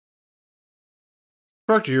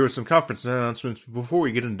Proctor here with some conference announcements before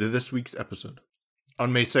we get into this week's episode.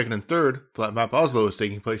 On May 2nd and 3rd, FlatMap Oslo is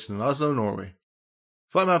taking place in Oslo, Norway.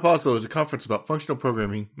 FlatMap Oslo is a conference about functional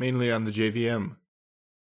programming, mainly on the JVM.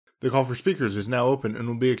 The call for speakers is now open and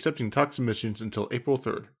will be accepting talk submissions until April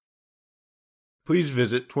 3rd. Please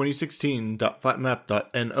visit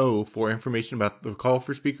 2016.flatmap.no for information about the call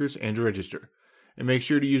for speakers and to register, and make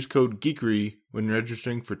sure to use code GEEKERY when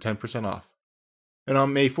registering for 10% off. And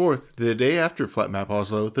on May 4th, the day after FlatMap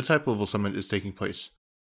Oslo, the Type Level Summit is taking place.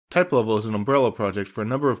 Type Level is an umbrella project for a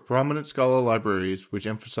number of prominent Scala libraries which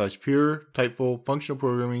emphasize pure, typeful, functional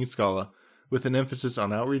programming in Scala, with an emphasis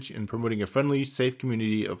on outreach and promoting a friendly, safe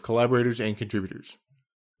community of collaborators and contributors.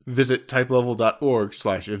 Visit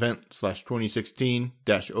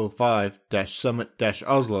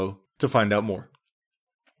typelevel.org/event/2016-05-summit-Oslo to find out more.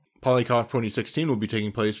 Polyconf 2016 will be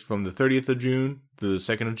taking place from the 30th of June to the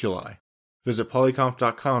 2nd of July. Visit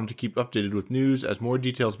polyconf.com to keep updated with news as more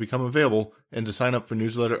details become available and to sign up for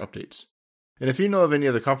newsletter updates. And if you know of any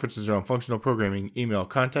other conferences around functional programming, email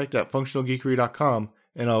contact@functionalgeekery.com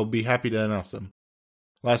and I'll be happy to announce them.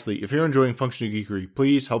 Lastly, if you're enjoying Functional Geekery,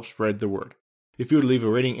 please help spread the word. If you would leave a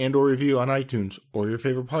rating and or review on iTunes or your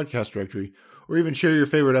favorite podcast directory, or even share your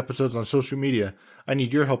favorite episodes on social media, I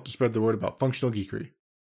need your help to spread the word about Functional Geekery.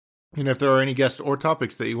 And if there are any guests or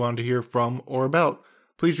topics that you want to hear from or about,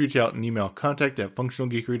 please reach out and email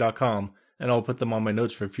contact@functionalgeekery.com and I'll put them on my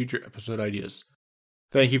notes for future episode ideas.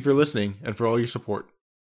 Thank you for listening and for all your support.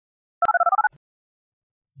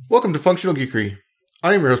 Welcome to Functional Geekery.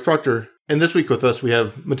 I am your host, Proctor, and this week with us we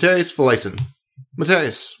have Matthijs Vleisen.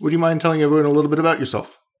 Matthijs, would you mind telling everyone a little bit about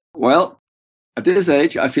yourself? Well, at this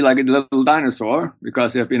age, I feel like a little dinosaur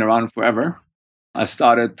because I've been around forever.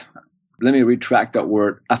 Let me retract that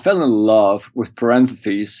word. I fell in love with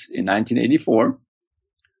parentheses in 1984.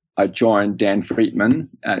 I joined Dan Friedman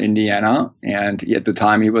at Indiana, and at the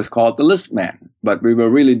time he was called the Lisp Man, but we were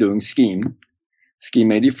really doing Scheme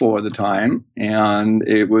 84 at the time, and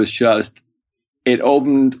it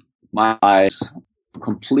opened my eyes, a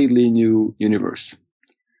completely new universe.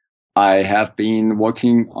 I have been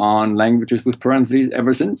working on languages with parentheses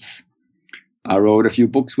ever since. I wrote a few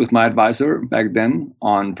books with my advisor back then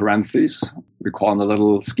on parentheses. We call them the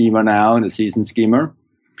little schemer now, the seasoned schemer.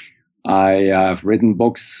 I have written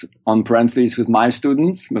books on parentheses with my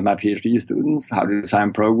students, with my PhD students, how to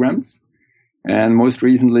design programs. And most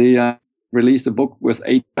recently, I released a book with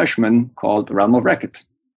 8 freshmen called Realm of Racket.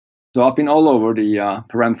 So I've been all over the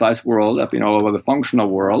parenthesized world. I've been all over the functional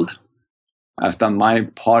world. I've done my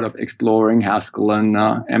part of exploring Haskell and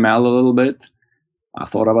ML a little bit. I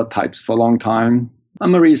thought about types for a long time.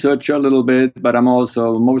 I'm a researcher a little bit, but I'm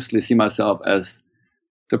also mostly see myself as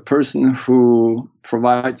the person who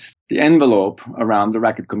provides the envelope around the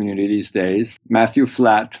Racket community these days. Matthew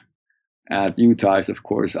Flatt at Utah is, of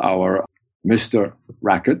course, our Mr.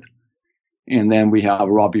 Racket. And then we have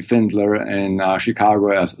Robbie Findler in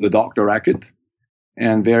Chicago as the Dr. Racket.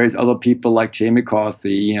 And various other people like Jay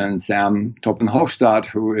McCarthy and Sam Toppen-Hofstadt,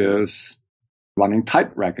 who is running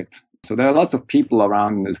Type Racket. So there are lots of people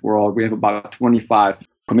around in this world. We have about 25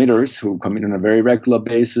 committers who commit on a very regular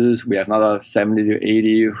basis. We have another 70 to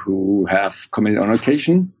 80 who have committed on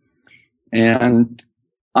occasion. And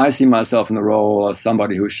I see myself in the role as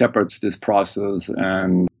somebody who shepherds this process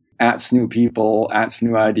and adds new people, adds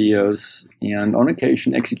new ideas, and on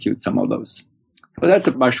occasion executes some of those. So that's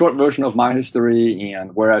my short version of my history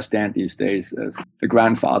and where I stand these days as the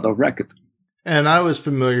grandfather of Racket. And I was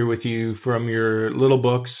familiar with you from your little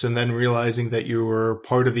books and then realizing that you were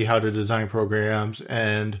part of the How to Design programs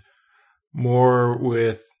and more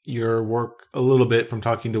with your work a little bit from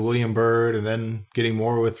talking to William Bird and then getting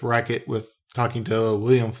more with Racket with talking to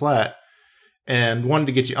William Flatt, and wanted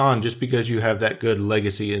to get you on just because you have that good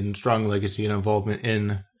legacy and strong legacy and involvement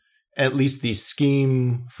in at least the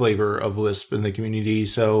Scheme flavor of Lisp in the community.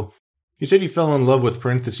 So you said you fell in love with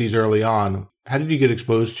parentheses early on. How did you get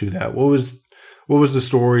exposed to that? What was the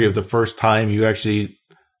story of the first time you actually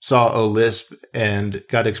saw a Lisp and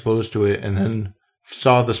got exposed to it and then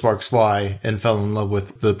saw the sparks fly and fell in love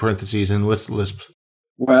with the parentheses and with Lisp?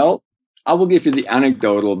 Well, I will give you the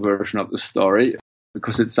anecdotal version of the story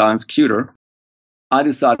because it sounds cuter. I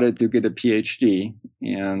decided to get a PhD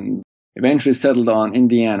and eventually settled on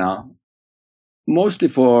Indiana, mostly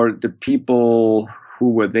for the people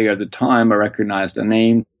who were there at the time. I recognized the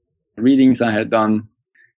name, the readings I had done.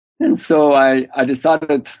 And so I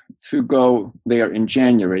decided to go there in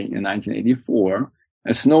January in 1984.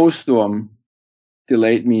 A snowstorm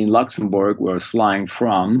delayed me in Luxembourg, where I was flying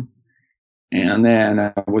from. And then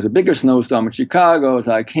it was a bigger snowstorm in Chicago.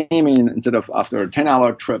 So I came in, instead of after a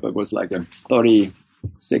 10-hour trip, it was like a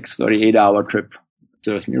 36, 38-hour trip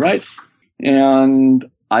serves me right. And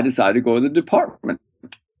I decided to go to the department.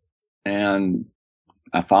 And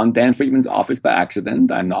I found Dan Friedman's office by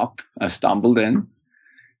accident. I knocked, I stumbled in.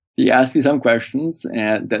 He asked me some questions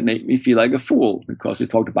and that made me feel like a fool because he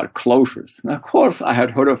talked about closures. And of course, I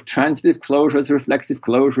had heard of transitive closures, reflexive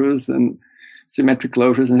closures, and symmetric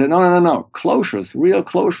closures. And I said, no, closures, real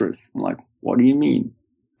closures. I'm like, what do you mean?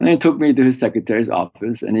 And he took me to his secretary's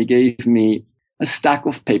office and he gave me a stack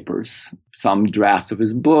of papers, some drafts of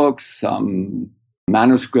his books, some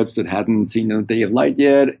manuscripts that hadn't seen the day of light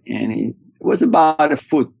yet. And it was about a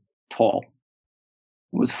foot tall.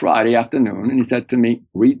 It was Friday afternoon, and he said to me,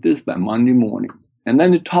 read this by Monday morning. And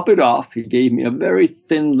then to top it off, he gave me a very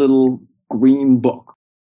thin little green book.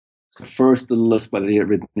 It's the first little list that he had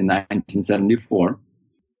written in 1974.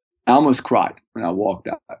 I almost cried when I walked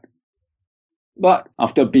out. But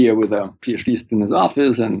after a beer with a PhD student in his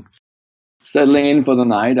office and settling in for the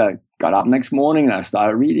night, I got up next morning and I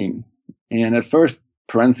started reading. And at first,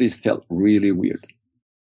 parentheses felt really weird.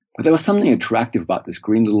 But there was something attractive about this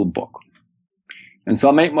green little book. And so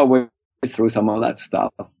I made my way through some of that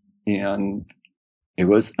stuff, and it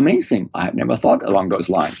was amazing. I had never thought along those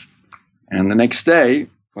lines. And the next day,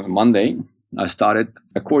 on Monday, I started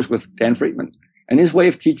a course with Dan Friedman. And his way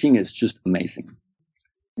of teaching is just amazing.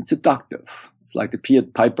 It's seductive. It's like the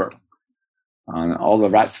Pied Piper. And all the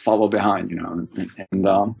rats follow behind, you know.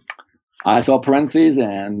 And I saw parentheses,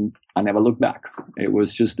 and I never looked back. It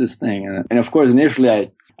was just this thing. And of course, initially,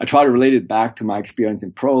 I tried to relate it back to my experience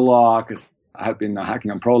in Prolog. I had been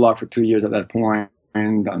hacking on Prolog for 2 years at that point,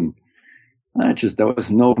 and there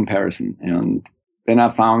was no comparison. And then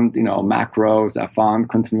I found, macros, I found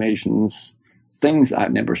continuations, things I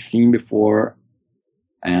had never seen before,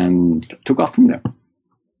 and took off from there.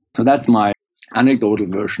 So that's my anecdotal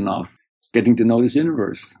version of getting to know this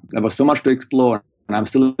universe. There was so much to explore, and I'm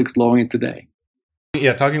still exploring it today.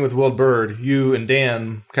 Yeah, talking with Will Bird, you and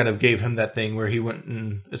Dan kind of gave him that thing where he went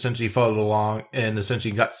and essentially followed along and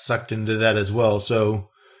essentially got sucked into that as well. So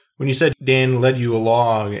when you said Dan led you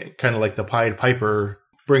along, kind of like the Pied Piper,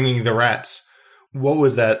 bringing the rats, what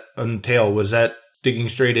was that entail? Was that digging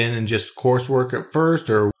straight in and just coursework at first?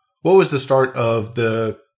 Or what was the start of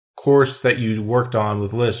the course that you worked on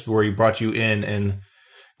with Lisp where he brought you in and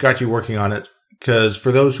got you working on it? Because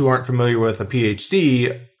for those who aren't familiar with a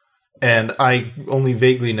PhD, and I only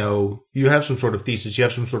vaguely know, you have some sort of thesis, you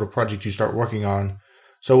have some sort of project you start working on.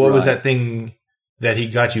 So what was that thing that he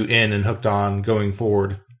got you in and hooked on going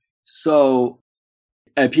forward? So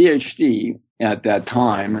a PhD at that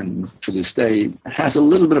time, and to this day, has a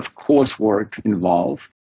little bit of coursework involved.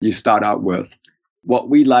 You start out with what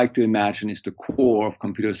we like to imagine is the core of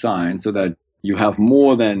computer science so that you have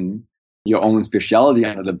more than your own specialty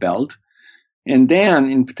under the belt. And Dan,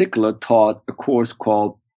 in particular, taught a course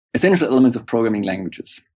called Essential Elements of Programming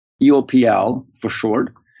Languages, EOPL for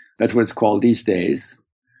short. That's what it's called these days.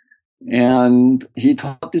 And he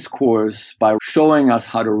taught this course by showing us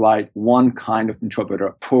how to write one kind of interpreter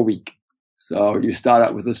per week. So you start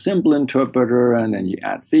out with a simple interpreter, and then you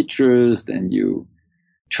add features, then you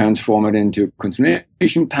transform it into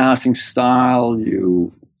continuation passing style.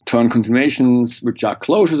 You turn continuations, which are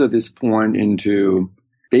closures at this point, into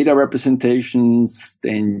data representations.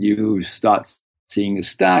 Then you start seeing a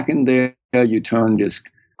stack in there. You turn this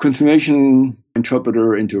continuation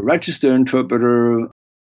interpreter into a register interpreter.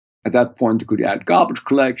 At that point, you could add garbage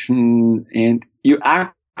collection, and you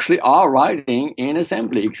actually are writing in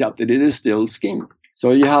assembly, except that it is still scheme.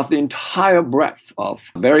 So you have the entire breadth of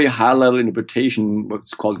very high-level interpretation,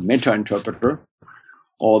 what's called meta-interpreter,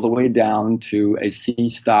 all the way down to a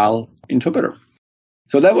C-style interpreter.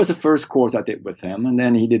 So that was the first course I did with him. And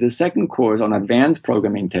then he did a second course on advanced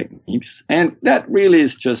programming techniques. And that really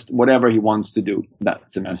is just whatever he wants to do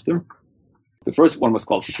that semester. The first one was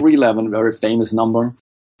called 311, very famous number.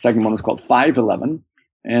 Second one was called 511.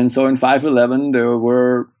 And so in 511,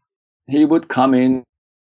 he would come in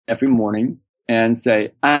every morning and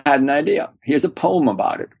say, I had an idea. Here's a poem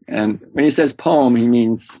about it. And when he says poem, he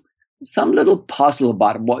means some little puzzle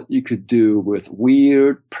about what you could do with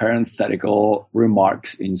weird parenthetical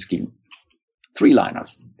remarks in scheme.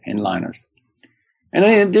 3-liners, 10-liners. And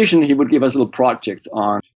then in addition, he would give us little projects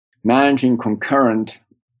on managing concurrent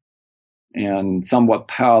and somewhat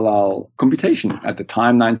parallel computation. At the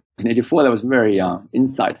time, 1984, that was very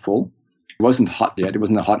insightful. It wasn't hot yet. It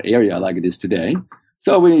wasn't a hot area like it is today.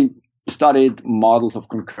 So we studied models of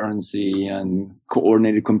concurrency and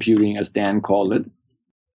coordinated computing, as Dan called it.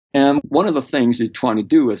 And one of the things you're trying to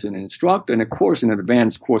do as an instructor, and of course an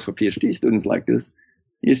advanced course for PhD students like this,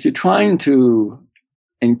 is you're trying to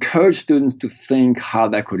encourage students to think how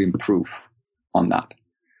they could improve on that.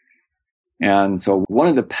 And so one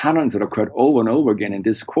of the patterns that occurred over and over again in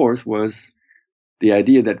this course was the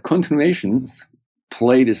idea that continuations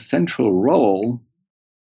played a central role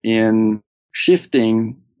in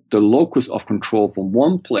shifting the locus of control from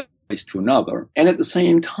one place to another, and at the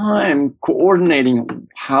same time coordinating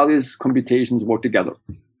how these computations work together.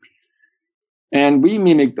 And we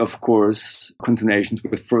mimicked, of course, continuations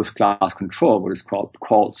with first-class control, what is called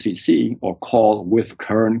call CC, or call with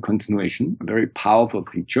current continuation, a very powerful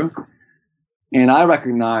feature. And I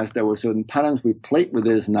recognized there were certain patterns we played with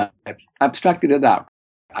this, and I abstracted it out.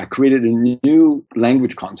 I created a new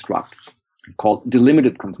language construct called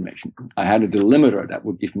delimited continuation. I had a delimiter that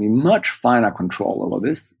would give me much finer control over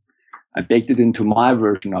this. I baked it into my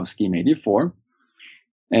version of Scheme 84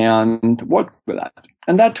 and worked with that.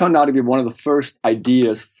 And that turned out to be one of the first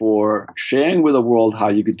ideas for sharing with the world how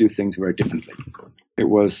you could do things very differently. It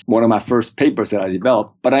was one of my first papers that I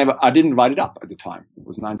developed, but I didn't write it up at the time. It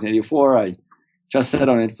was 1984. I just sat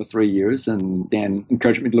on it for 3 years and then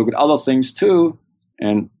encouraged me to look at other things too.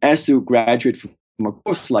 And as you graduate from a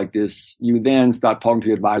course like this, you then start talking to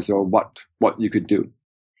your advisor what you could do.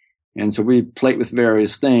 And so we played with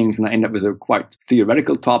various things, and I ended up with a quite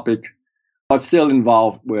theoretical topic, but still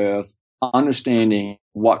involved with understanding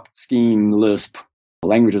what Scheme, Lisp,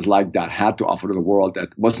 languages like that had to offer to the world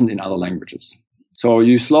that wasn't in other languages. So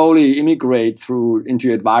you slowly immigrate into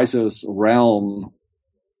your advisor's realm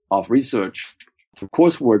of research for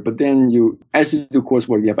coursework, but then as you do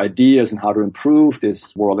coursework, you have ideas on how to improve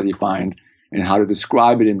this world that you find and how to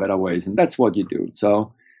describe it in better ways, and that's what you do.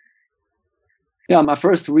 So yeah, my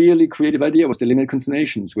first really creative idea was delimited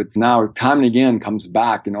continuations, which now time and again comes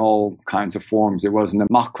back in all kinds of forms. It was in the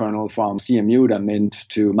Mach kernel from CMU that meant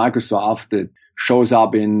to Microsoft. It shows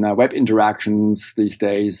up in web interactions these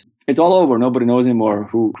days. It's all over. Nobody knows anymore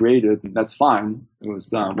who created it. That's fine. It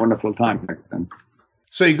was a wonderful time back then.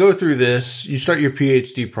 So you go through this, you start your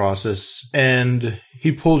PhD process, and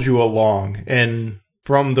he pulls you along. And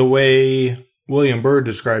from the way William Bird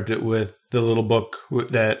described it with the little book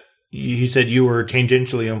that he said you were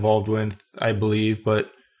tangentially involved with, I believe, but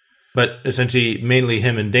essentially mainly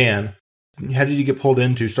him and Dan. How did you get pulled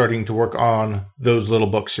into starting to work on those little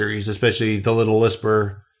book series, especially The Little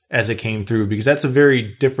Lisper as it came through? Because that's a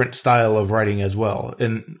very different style of writing as well.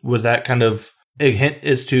 And was that kind of a hint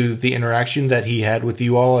as to the interaction that he had with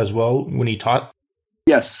you all as well when he taught?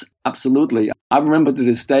 Yes, absolutely. I remember to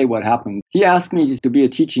this day what happened. He asked me to be a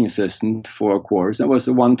teaching assistant for a course. That was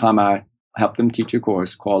the one time I helped him teach a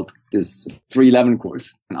course called this 311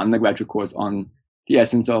 course, an undergraduate course on the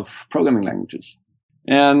essence of programming languages.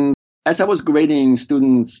 And as I was grading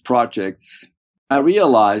students' projects, I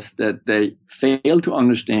realized that they failed to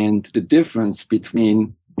understand the difference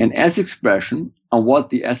between an S expression and what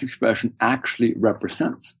the S expression actually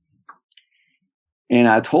represents. And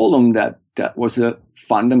I told them that that was a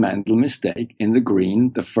fundamental mistake in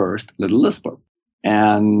the first Little Lisper.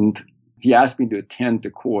 And he asked me to attend the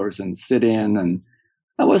course and sit in, and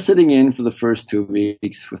I was sitting in for the first 2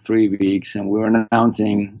 weeks, for 3 weeks, and we were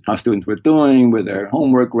announcing how students were doing with their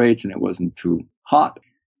homework rates, and it wasn't too hot.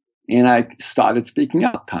 And I started speaking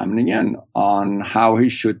up time and again on how he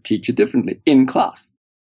should teach it differently in class.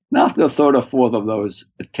 And after the third or fourth of those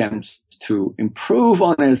attempts to improve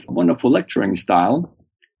on his wonderful lecturing style,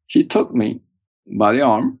 he took me by the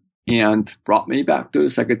arm and brought me back to the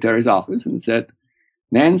secretary's office and said,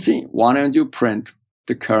 "Nancy, why don't you print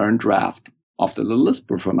the current draft of The Little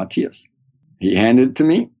Lisper for Matthias?" He handed it to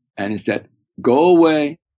me and he said, "Go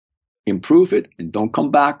away, improve it, and don't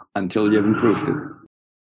come back until you've improved it."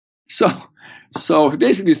 So he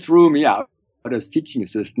basically threw me out as teaching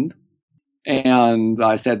assistant. And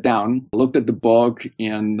I sat down, looked at the book,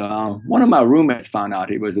 and one of my roommates found out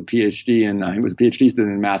he was a PhD, and he was a PhD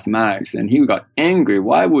student in mathematics, and he got angry.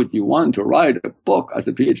 Why would you want to write a book as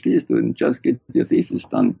a PhD student? Just get your thesis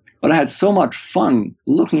done. But I had so much fun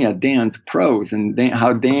looking at Dan's prose and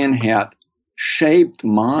how Dan had shaped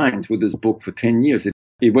minds with this book for 10 years.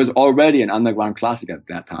 It was already an underground classic at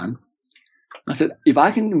that time. I said, if I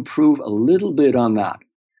can improve a little bit on that,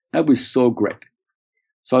 that'd be so great.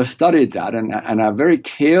 So I studied that, and I very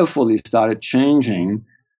carefully started changing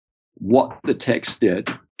what the text did,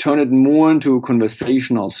 turn it more into a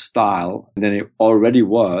conversational style than it already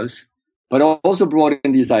was, but also brought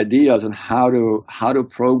in these ideas on how to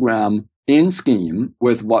program in Scheme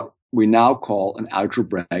with what we now call an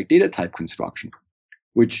algebraic data type construction,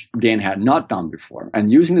 which Dan had not done before.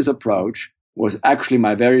 And using this approach was actually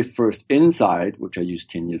my very first insight, which I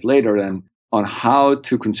used 10 years later, and on how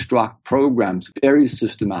to construct programs very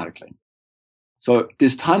systematically. So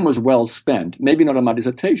this time was well spent, maybe not on my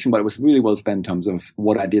dissertation, but it was really well spent in terms of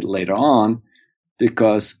what I did later on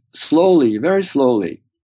because slowly, very slowly,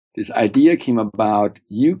 this idea came about.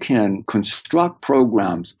 You can construct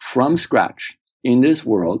programs from scratch in this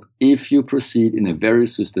world if you proceed in a very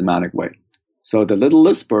systematic way. So the little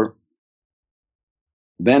Lisper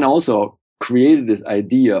then also created this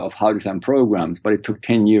idea of how to design programs, but it took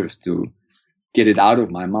 10 years to get it out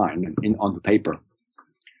of my mind and onto paper.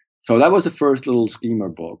 So that was the first little schemer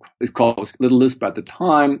book. It's called Little Lisp at the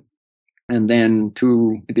time. And then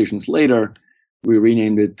 2 editions later, we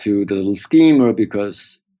renamed it to The Little Schemer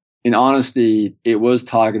because, in honesty, it was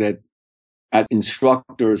targeted at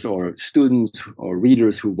instructors or students or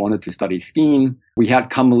readers who wanted to study Scheme. We had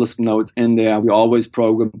Common Lisp notes in there. We always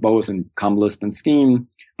programmed both in Common Lisp and Scheme.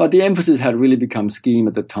 But the emphasis had really become Scheme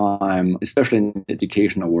at the time, especially in the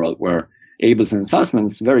educational world, where Abelson and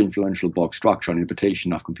Sussman's very influential book, Structure and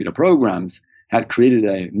Interpretation of Computer Programs, had created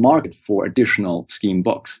a market for additional Scheme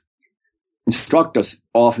books. Instructors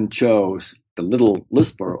often chose the Little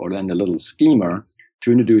Lisper or then the Little Schemer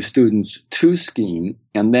to introduce students to Scheme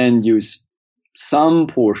and then use some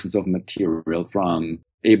portions of material from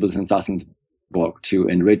Abelson and Sussman's book to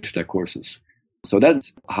enrich their courses. So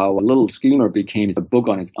that's how a Little Schemer became a book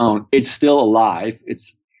on its own. It's still alive.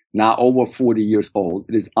 It's now over 40 years old.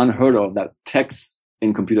 It is unheard of that texts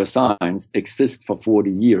in computer science exist for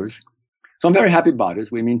 40 years. So I'm very happy about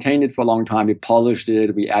this. We maintained it for a long time. We polished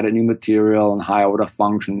it. We added new material and higher order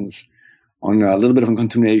functions on a little bit of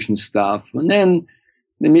continuation stuff. And then in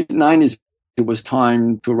the mid-90s, it was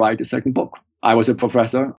time to write a second book. I was a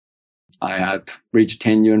professor. I had reached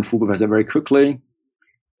tenure and full professor very quickly.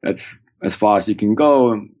 That's as far as you can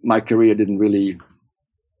go. My career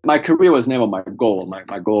was never my goal.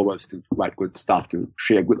 My goal was to write good stuff, to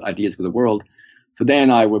share good ideas with the world. So then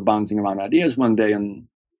I was bouncing around ideas one day and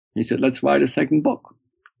he said, let's write a second book.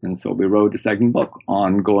 And so we wrote a second book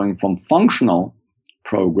on going from functional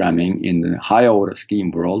programming in the higher order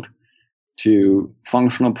Scheme world to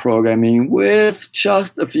functional programming with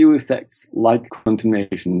just a few effects like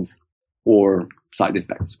continuations or side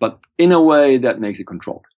effects, but in a way that makes it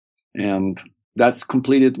controlled. And that's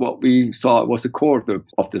completed what we saw was the core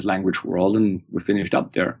of this language world, and we finished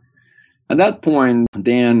up there. At that point,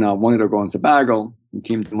 Dan wanted to go on sabbatical. He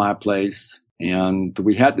came to my place, and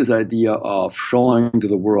we had this idea of showing to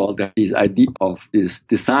the world that these idea of these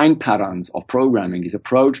design patterns of programming, this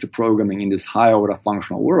approach to programming in this higher order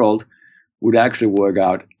functional world would actually work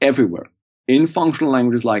out everywhere, in functional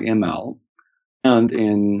languages like ML and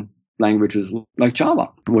in languages like Java.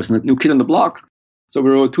 It was a new kid on the block. So we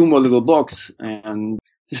wrote 2 more little books. And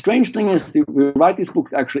the strange thing is we write these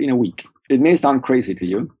books actually in a week. It may sound crazy to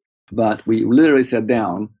you, but we literally sat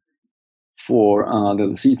down for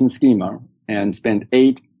the season schema and spent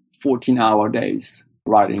 8 14-hour days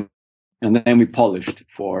writing. And then we polished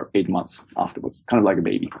for 8 months afterwards, kind of like a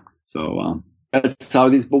baby. So that's how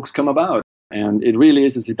these books come about. And it really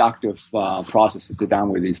is a seductive process to sit down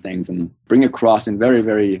with these things and bring across in very,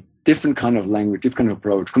 very different kind of language, different kind of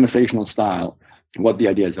approach, conversational style, what the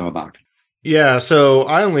ideas are about. Yeah, so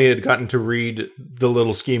I only had gotten to read The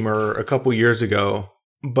Little Schemer a couple years ago,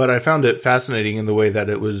 but I found it fascinating in the way that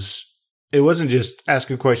it wasn't just ask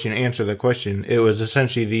a question, answer the question. It was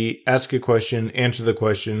essentially the ask a question, answer the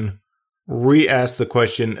question, re-ask the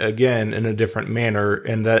question again in a different manner,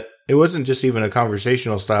 and that it wasn't just even a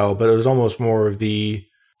conversational style, but it was almost more of the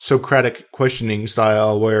Socratic questioning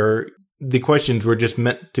style where the questions were just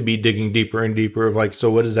meant to be digging deeper and deeper of like,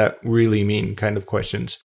 so what does that really mean kind of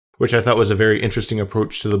questions, which I thought was a very interesting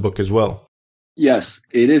approach to the book as well. Yes,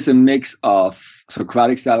 it is a mix of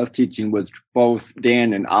Socratic style of teaching, which both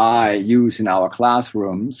Dan and I use in our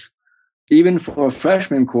classrooms. Even for a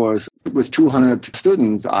freshman course with 200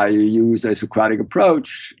 students, I use a Socratic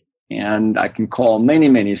approach, and I can call many,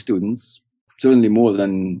 many students, certainly more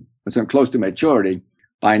than close to maturity,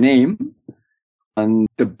 by name. And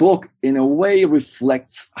the book, in a way,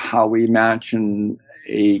 reflects how we imagine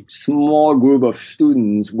a small group of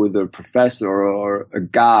students with a professor or a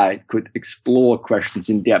guide could explore questions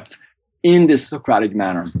in depth in this Socratic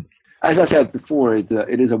manner. As I said before, it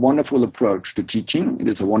is a wonderful approach to teaching. It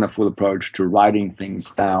is a wonderful approach to writing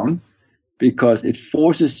things down because it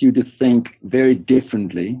forces you to think very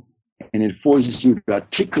differently, and it forces you to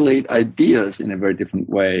articulate ideas in a very different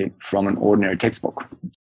way from an ordinary textbook.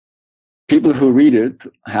 People who read it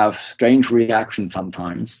have strange reactions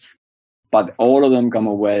sometimes, but all of them come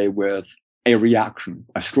away with a reaction,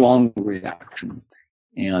 a strong reaction.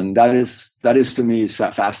 And that is to me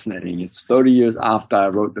fascinating. It's 30 years after I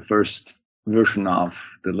wrote the first version of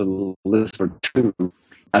The Little Lisper 2.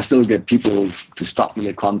 I still get people to stop me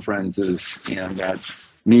at conferences and at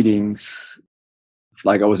meetings.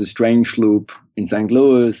 Like I was a strange loop in St.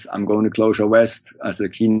 Louis. I'm going to Closure West as a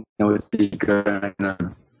keynote speaker in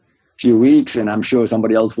a few weeks, and I'm sure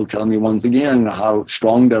somebody else will tell me once again how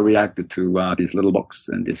strong they reacted to these little books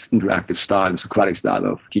and this interactive style, Socratic style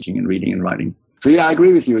of teaching and reading and writing. So yeah, I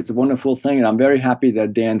agree with you. It's a wonderful thing, and I'm very happy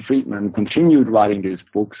that Dan Friedman continued writing these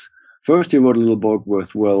books. First, he wrote a little book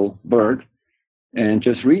with Will Bird, and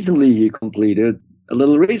just recently he completed a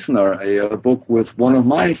little recently a book with one of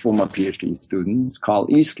my former PhD students, Carl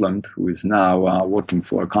Eastland, who is now working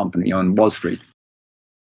for a company on Wall Street.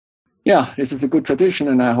 Yeah, this is a good tradition,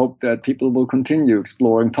 and I hope that people will continue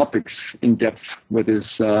exploring topics in depth with this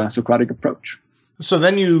Socratic approach. So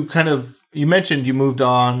then you mentioned you moved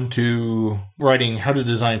on to writing how to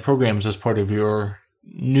design programs as part of your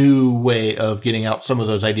new way of getting out some of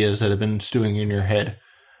those ideas that have been stewing in your head.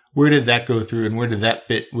 Where did that go through, and where did that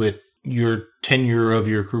fit with your tenure of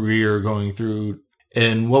your career going through?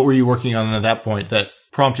 And what were you working on at that point that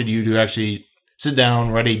prompted you to actually sit down,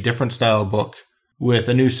 write a different style book with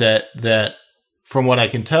a new set that, from what I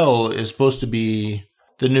can tell, is supposed to be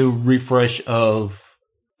the new refresh of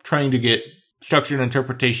trying to get structured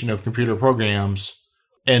interpretation of computer programs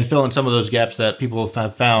and fill in some of those gaps that people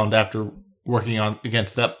have found after working on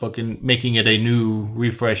against that book and making it a new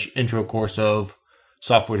refresh intro course of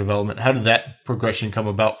software development? How did that progression come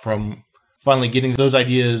about from finally getting those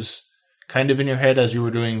ideas kind of in your head as you were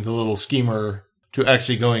doing the little schemer to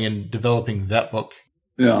actually going and developing that book?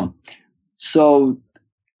 Yeah. So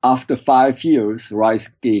after 5 years, Rice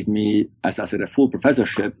gave me, as I said, a full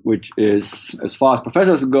professorship, which is, as far as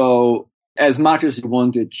professors go, as much as you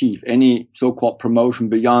want to achieve. Any so-called promotion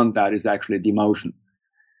beyond that is actually demotion.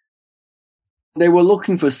 They were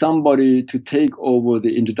looking for somebody to take over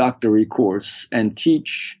the introductory course and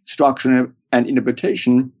teach structure and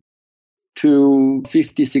interpretation to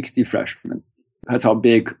 50, 60 freshmen. That's how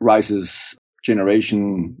big Rice's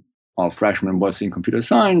generation of freshmen was in computer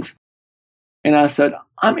science. And I said,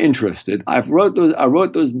 I'm interested. I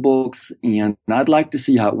wrote those books, and I'd like to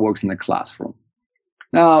see how it works in the classroom.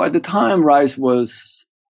 Now, at the time, Rice was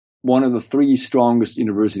one of the 3 strongest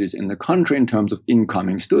universities in the country in terms of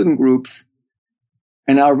incoming student groups.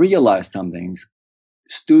 And I realized some things.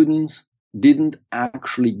 Students didn't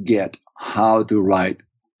actually get how to write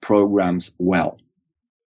programs well.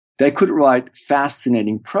 They could write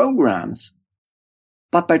fascinating programs,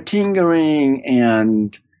 but by tinkering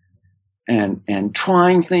and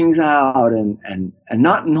trying things out and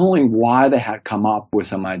not knowing why they had come up with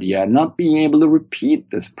some idea, and not being able to repeat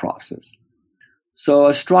this process. So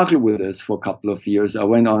I struggled with this for a couple of years. I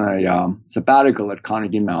went on a sabbatical at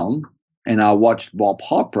Carnegie Mellon, and I watched Bob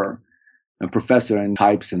Harper, a professor in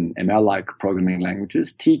types and ML-like programming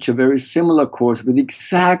languages, teach a very similar course with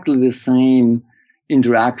exactly the same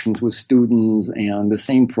interactions with students and the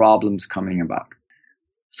same problems coming about.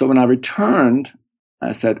 So when I returned,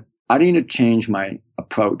 I said, I need to change my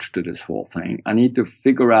approach to this whole thing. I need to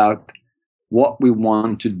figure out what we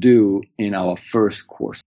want to do in our first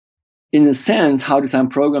course. In a sense, how to design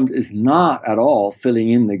programs is not at all filling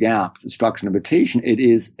in the gaps in structure and interpretation. It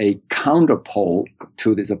is a counterpole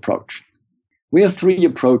to this approach. We have 3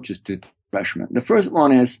 approaches to freshmen. The first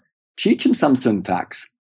one is teach them some syntax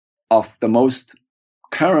of the most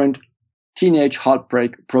current teenage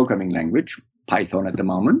heartbreak programming language, Python at the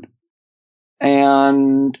moment,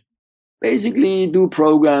 and basically do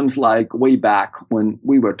programs like way back when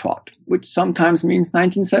we were taught, which sometimes means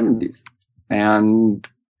 1970s. And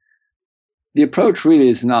the approach really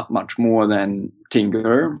is not much more than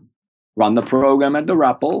tinker, run the program at the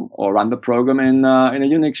REPL, or run the program in a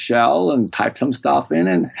Unix shell and type some stuff in,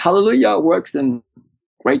 and hallelujah, it works, and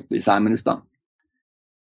great, the assignment is done.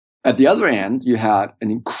 At the other end, you had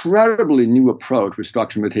an incredibly new approach with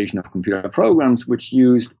structured interpretation of computer programs, which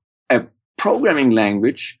used a programming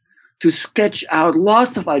language to sketch out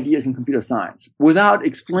lots of ideas in computer science without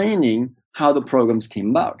explaining how the programs came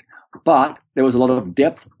about. But there was a lot of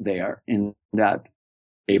depth there in that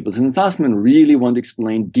Abelson and Sussman really want to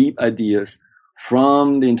explain deep ideas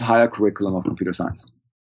from the entire curriculum of computer science.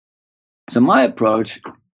 So my approach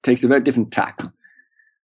takes a very different tack.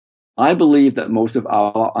 I believe that most of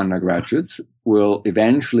our undergraduates will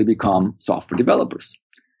eventually become software developers.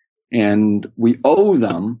 And we owe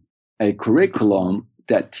them a curriculum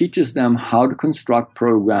that teaches them how to construct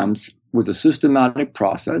programs with a systematic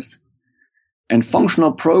process. And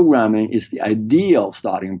functional programming is the ideal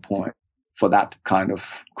starting point for that kind of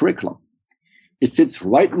curriculum. It sits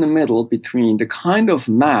right in the middle between the kind of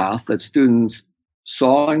math that students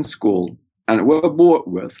saw in school and were bored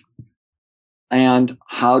with, and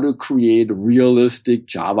how to create realistic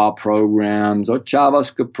Java programs or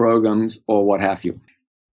JavaScript programs or what have you.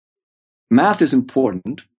 Math is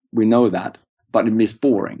important. We know that. but it is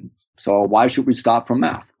boring. So why should we start from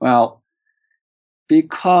math? Well,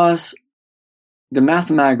 because the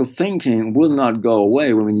mathematical thinking will not go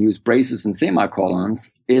away when we use braces and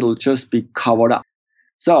semicolons. It'll just be covered up.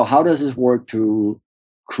 So how does this work to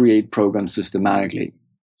create programs systematically?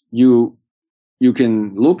 You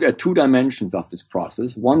can look at two dimensions of this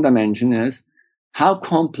process. One dimension is, how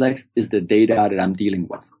complex is the data that I'm dealing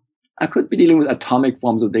with? I could be dealing with atomic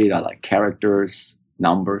forms of data like characters,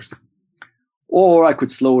 numbers, or I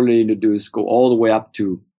could slowly go all the way up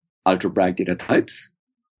to algebraic data types,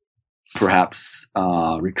 perhaps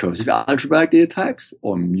recursive algebraic data types,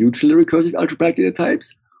 or mutually recursive algebraic data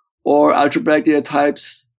types, or algebraic data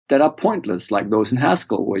types that are pointless, like those in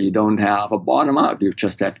Haskell, where you don't have a bottom up, you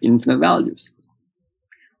just have infinite values.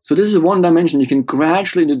 So this is one dimension. You can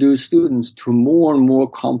gradually introduce students to more and more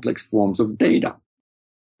complex forms of data.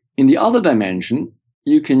 In the other dimension,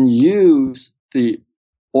 you can use the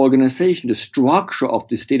organization, the structure of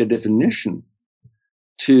this data definition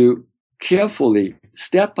to carefully,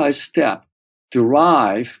 step by step,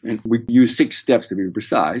 derive, and we use 6 steps to be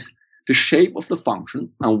precise, the shape of the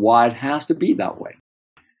function and why it has to be that way.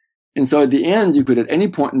 And so at the end, you could, at any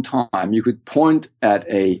point in time, you could point at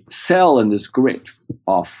a cell in this grid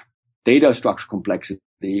of data structure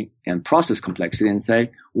complexity and process complexity and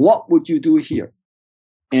say, what would you do here?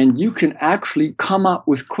 And you can actually come up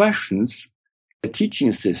with questions a teaching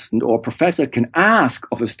assistant or professor can ask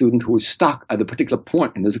of a student who is stuck at a particular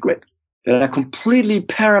point in this grid that are completely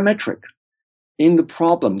parametric in the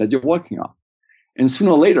problem that you're working on. And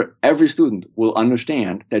sooner or later, every student will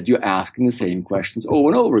understand that you're asking the same questions over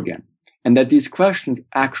and over again, and that these questions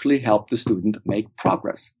actually help the student make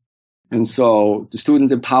progress. And so the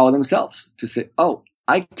students empower themselves to say, oh,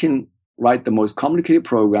 I can write the most complicated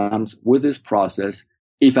programs with this process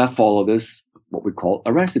if I follow this, what we call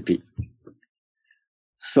a recipe.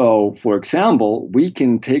 So, for example, we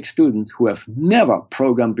can take students who have never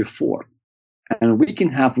programmed before, and we can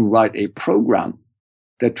have them write a program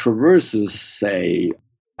that traverses, say,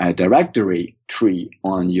 a directory tree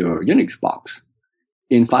on your Unix box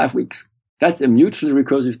in 5 weeks. That's a mutually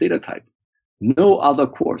recursive data type. No other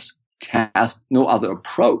course has, no other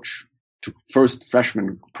approach to first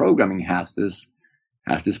freshman programming has this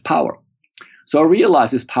power. So I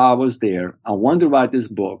realized this power was there. I wanted to write this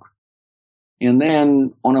book. And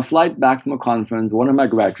then on a flight back from a conference, one of my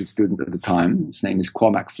graduate students at the time, his name is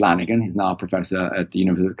Cormac Flanagan, he's now a professor at the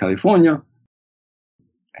University of California,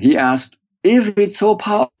 he asked, if it's so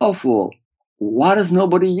powerful, why does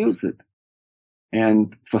nobody use it?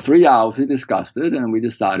 And for 3 hours, we discussed it, and we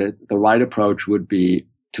decided the right approach would be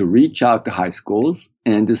to reach out to high schools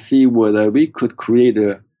and to see whether we could create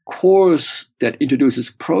a course that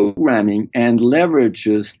introduces programming and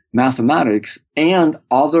leverages mathematics and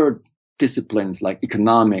other disciplines like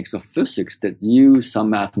economics or physics that use some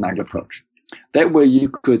mathematical approach. That way you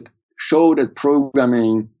could show that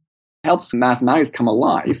programming helps mathematics come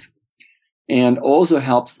alive and also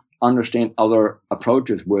helps understand other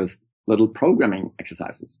approaches with little programming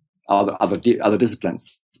exercises, other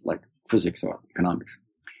disciplines like physics or economics.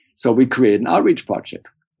 So we created an outreach project.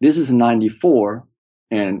 This is in 94,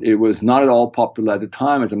 and it was not at all popular at the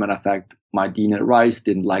time. As a matter of fact, my dean at Rice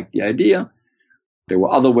didn't like the idea. There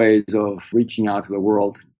were other ways of reaching out to the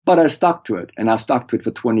world, but I stuck to it, and I've stuck to it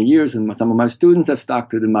for 20 years, and some of my students have stuck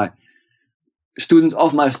to it, and my students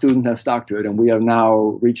of my students have stuck to it, and we have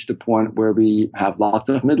now reached a point where we have lots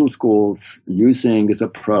of middle schools using this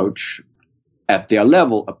approach at their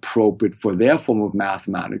level appropriate for their form of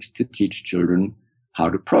mathematics to teach children how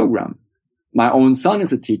to program. My own son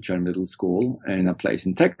is a teacher in middle school in a place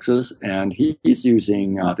in Texas, and he's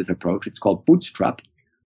using this approach. It's called Bootstrap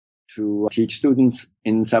to teach students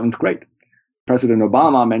in 7th grade. President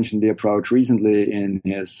Obama mentioned the approach recently in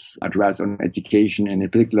his address on education, and in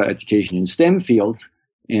particular education in STEM fields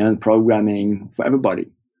and programming for everybody.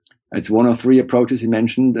 It's one of 3 approaches he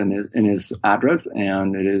mentioned in his address,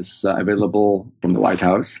 and it is available from the White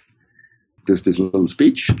House. Just this little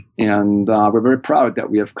speech, and we're very proud that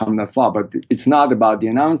we have come that far. But it's not about the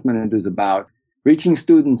announcement. It is about reaching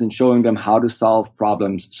students and showing them how to solve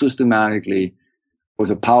problems systematically. It was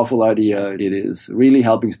a powerful idea. It is really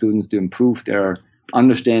helping students to improve their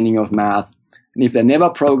understanding of math. And if they never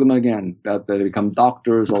program again, that they become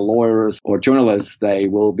doctors or lawyers or journalists, they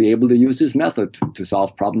will be able to use this method to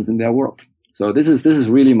solve problems in their world. So this is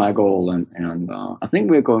really my goal, and I think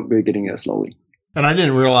we're getting there slowly. And I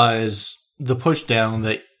didn't realize the push down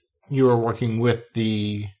that you were working with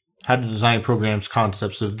the how to design programs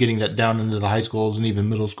concepts of getting that down into the high schools and even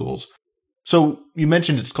middle schools. So you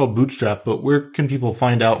mentioned it's called Bootstrap, but where can people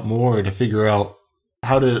find out more to figure out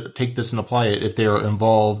how to take this and apply it if they are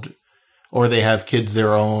involved or they have kids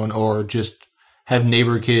their own, or just have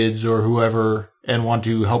neighbor kids or whoever, and want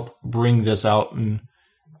to help bring this out and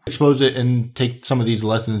expose it and take some of these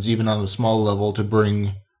lessons even on a small level to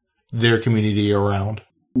bring their community around?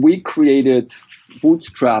 We created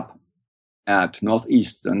Bootstrap at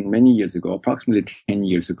Northeastern many years ago, approximately 10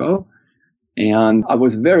 years ago. And I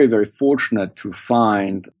was very, very fortunate to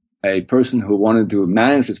find a person who wanted to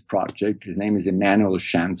manage this project. His name is Emmanuel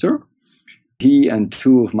Schanzer. He and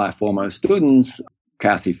two of my former students,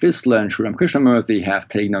 Kathy Fissler and Shriram Krishnamurthy, have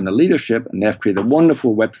taken on the leadership, and they've created a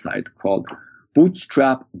wonderful website called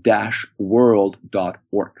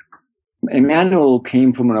bootstrap-world.org. Emmanuel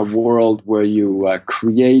came from a world where you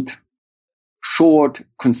create short,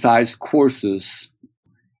 concise courses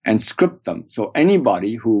and script them. So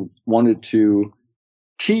anybody who wanted to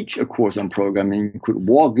teach a course on programming could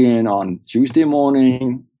walk in on Tuesday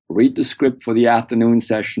morning, read the script for the afternoon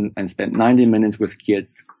session, and spend 90 minutes with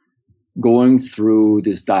kids going through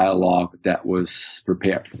this dialogue that was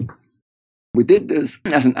prepared. We did this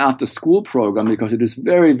as an after-school program because it is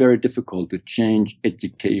very, very difficult to change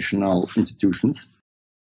educational institutions.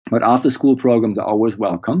 But after-school programs are always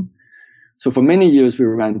welcome. So for many years, we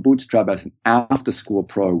ran Bootstrap as an after-school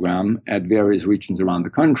program at various regions around the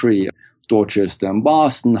country: Dorchester in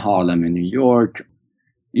Boston, Harlem in New York,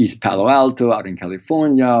 East Palo Alto out in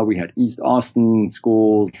California. We had East Austin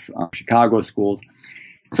schools, Chicago schools.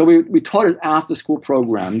 So we taught it after-school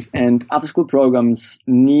programs, and after-school programs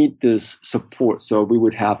need this support. So we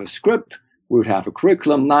would have a script, we would have a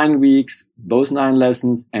curriculum, 9 weeks, those 9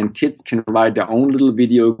 lessons, and kids can write their own little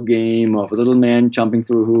video game of a little man jumping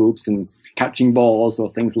through hoops and catching balls or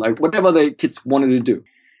things like whatever the kids wanted to do.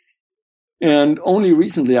 And only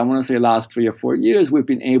recently, I want to say last 3 or 4 years, we've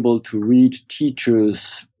been able to reach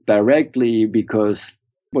teachers directly, because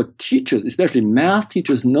what teachers, especially math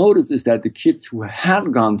teachers, noticed is that the kids who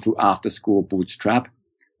had gone through after-school Bootstrap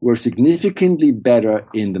were significantly better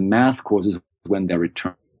in the math courses when they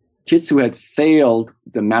returned. Kids who had failed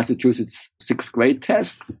the Massachusetts 6th grade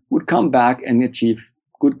test would come back and achieve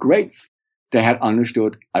good grades. They had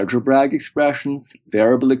understood algebraic expressions,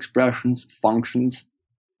 variable expressions, functions,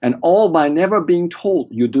 and all by never being told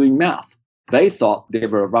you're doing math. They thought they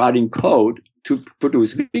were writing code to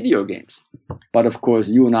produce video games. But of course,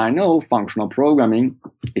 you and I know functional programming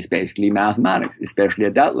is basically mathematics. Especially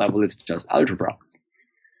at that level, it's just algebra.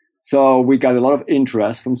 So we got a lot of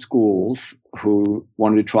interest from schools who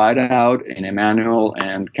wanted to try it out, and Emmanuel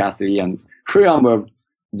and Kathy and Shriram were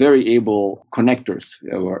very able connectors.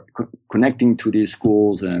 They were connecting to these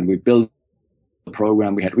schools, and we built a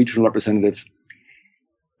program. We had regional representatives.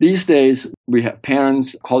 These days, we have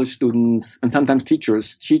parents, college students, and sometimes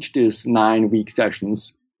teachers teach these 9-week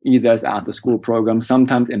sessions, either as after-school programs,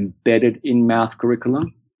 sometimes embedded in math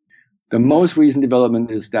curriculum. The most recent development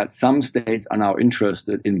is that some states are now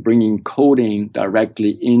interested in bringing coding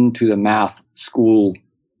directly into the math school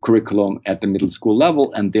curriculum at the middle school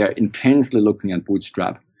level, and they're intensely looking at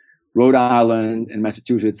Bootstrap. Rhode Island and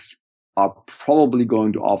Massachusetts are probably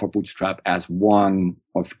going to offer Bootstrap as one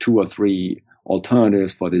of 2 or 3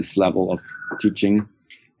 alternatives for this level of teaching,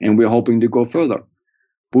 and we're hoping to go further.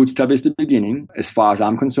 Bootstrap is the beginning. As far as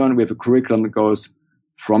I'm concerned, we have a curriculum that goes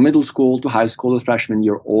from middle school to high school to freshman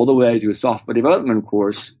year, all the way to a software development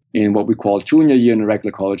course in what we call junior year in a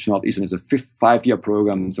regular college. Northeastern is a 5-year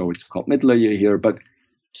program, so it's called middle year here. But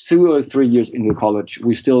 2 or 3 years into college,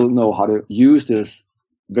 we still know how to use this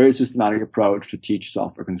very systematic approach to teach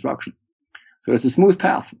software construction. So it's a smooth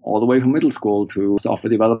path all the way from middle school to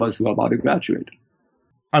software developers who are about to graduate.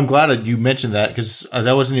 I'm glad that you mentioned that, because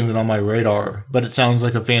that wasn't even on my radar, but it sounds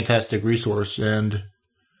like a fantastic resource. And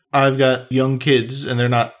I've got young kids, and they're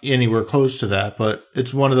not anywhere close to that, but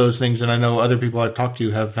it's one of those things. And I know other people I've talked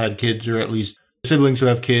to have had kids, or at least siblings who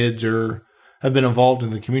have kids, or have been involved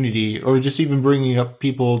in the community, or just even bringing up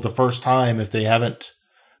people the first time if they haven't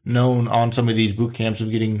known on some of these boot camps,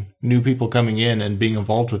 of getting new people coming in and being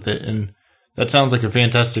involved with it. And that sounds like a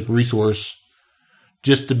fantastic resource,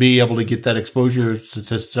 just to be able to get that exposure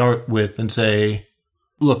to start with and say,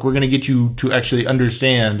 look, we're going to get you to actually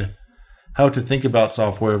understand how to think about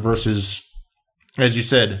software versus, as you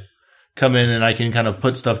said, come in and I can kind of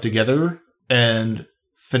put stuff together and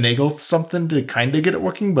finagle something to kind of get it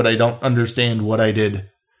working, but I don't understand what I did.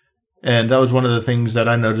 And that was one of the things that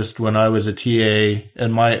I noticed when I was a TA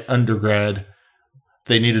in my undergrad.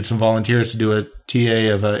 They needed some volunteers to do a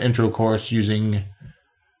TA of an intro course using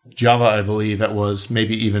Java, I believe it was,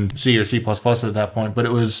 maybe even C or C++ at that point. But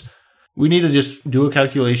it was, we need to just do a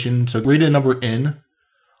calculation. So read a number in,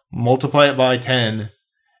 multiply it by 10,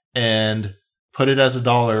 and put it as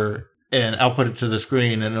 $1, and output it to the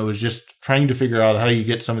screen. And it was just trying to figure out how you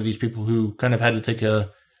get some of these people who kind of had to take a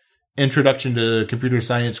introduction to computer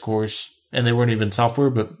science course, and they weren't even software,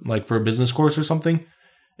 but like for a business course or something,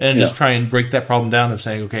 and just try and break that problem down of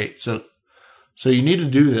saying, okay, so you need to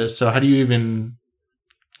do this. So how do you even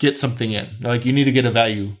get something in? Like, you need to get a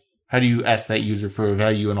value. How do you ask that user for a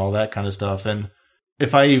value and all that kind of stuff? And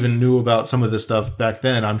if I even knew about some of this stuff back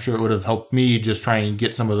then, I'm sure it would have helped me just try and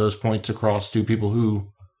get some of those points across to people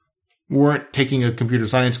who weren't taking a computer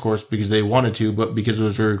science course because they wanted to, but because it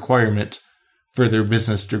was a requirement for their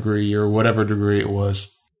business degree or whatever degree it was.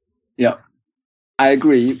 Yeah, I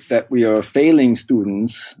agree that we are failing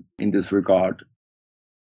students in this regard.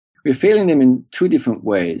 We're failing them in two different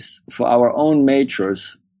ways. For our own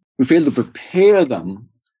majors, we fail to prepare them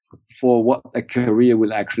for what a career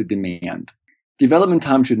will actually demand. Development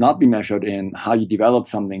time should not be measured in how you develop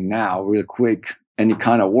something now real quick and it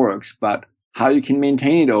kind of works, but how you can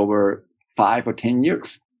maintain it over 5 or 10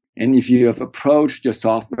 years. And if you have approached your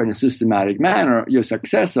software in a systematic manner, your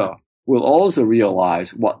successor will also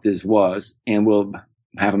realize what this was and will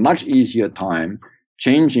have a much easier time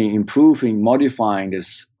changing, improving, modifying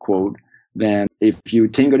this code than if you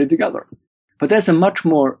tinkered it together. But that's a much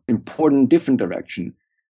more important, different direction.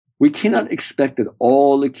 We cannot expect that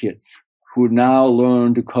all the kids who now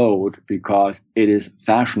learn to code because it is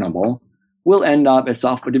fashionable will end up as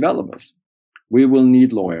software developers. We will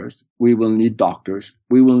need lawyers. We will need doctors.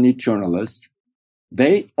 We will need journalists.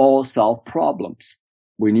 They all solve problems.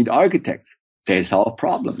 We need architects. They solve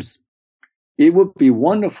problems. It would be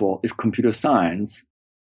wonderful if computer science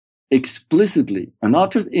explicitly, and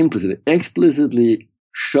not just implicitly, explicitly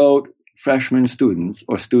showed freshman students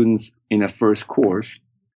or students in a first course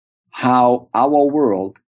how our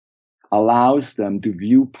world allows them to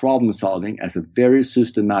view problem solving as a very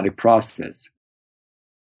systematic process.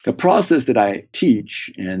 The process that I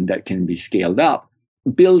teach and that can be scaled up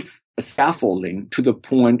builds a scaffolding to the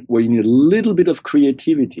point where you need a little bit of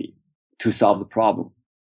creativity to solve the problem.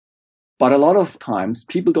 But a lot of times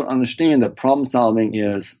people don't understand that problem solving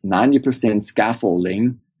is 90%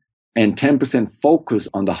 scaffolding and 10% focus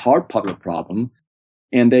on the hard part of the problem.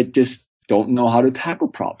 And they just don't know how to tackle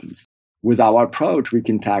problems. With our approach, we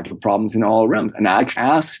can tackle problems in all realms. And I actually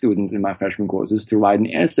ask students in my freshman courses to write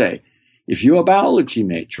an essay. If you're a biology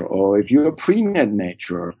major or if you're a pre-med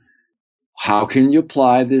major, how can you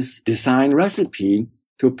apply this design recipe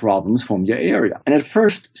to problems from your area? And at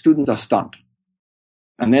first, students are stunned.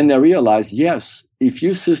 And then they realize, yes, if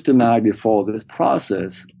you systematically follow this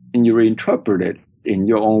process and you reinterpret it in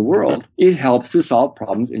your own world, it helps you solve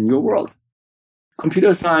problems in your world.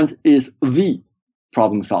 Computer science is the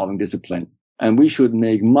problem-solving discipline, and we should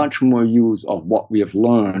make much more use of what we have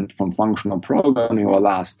learned from functional programming over the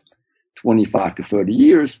last 25 to 30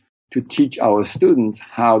 years to teach our students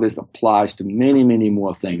how this applies to many, many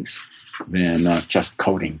more things than just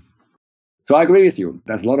coding. So I agree with you.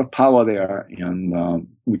 There's a lot of power there, and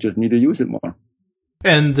we just need to use it more.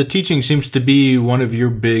 And the teaching seems to be one of your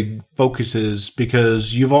big focuses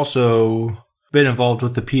because you've also been involved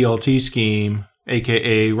with the PLT scheme,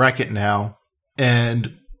 aka Racket now.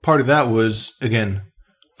 And part of that was, again,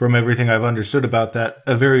 from everything I've understood about that,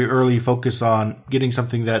 a very early focus on getting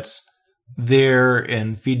something that's there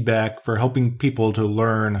and feedback for helping people to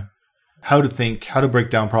learn how to think, how to break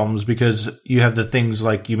down problems, because you have the things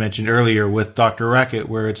like you mentioned earlier with Dr. Racket,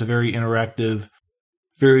 where it's a very interactive,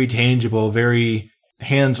 very tangible, very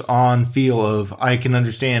hands-on feel of I can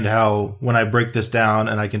understand how when I break this down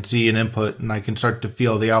and I can see an input and I can start to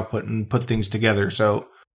feel the output and put things together. So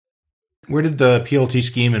where did the PLT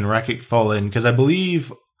scheme and Racket fall in? Because I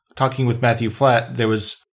believe, talking with Matthew Flatt, there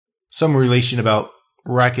was some relation about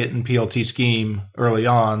Racket and PLT scheme early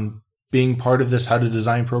on being part of this how to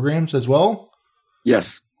design programs as well?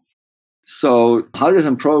 Yes. So how to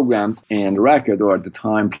design programs and Racket, or at the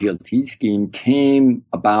time PLT scheme, came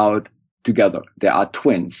about together. They are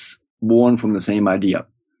twins, born from the same idea.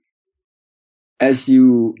 As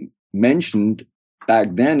you mentioned, back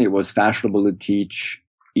then it was fashionable to teach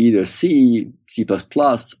either C, C++,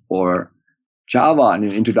 or Java in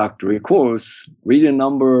an introductory course, read a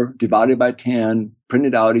number, divide it by 10, print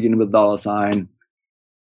it out again with $.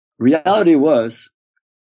 Reality was,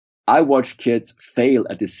 I watched kids fail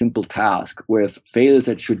at this simple task with failures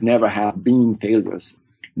that should never have been failures.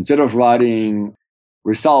 Instead of writing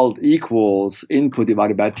result equals input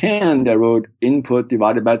divided by 10, they wrote input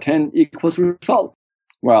divided by 10 equals result.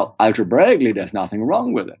 Well, algebraically, there's nothing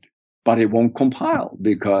wrong with it, but it won't compile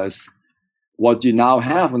because what you now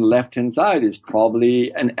have on the left-hand side is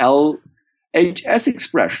probably an LHS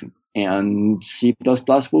expression, and C++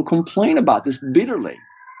 will complain about this bitterly.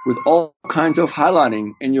 with all kinds of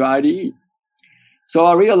highlighting in your IDE. So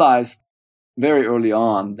I realized very early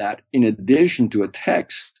on that in addition to a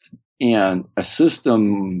text and a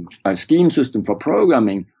scheme system for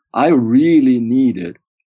programming, I really needed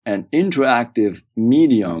an interactive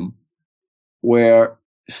medium where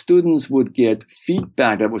students would get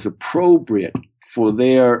feedback that was appropriate for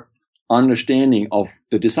their understanding of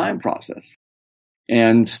the design process.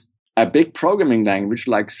 And a big programming language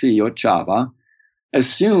like C or Java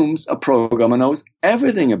assumes a programmer knows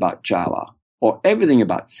everything about Java or everything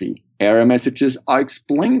about C. Error messages are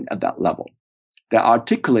explained at that level. They're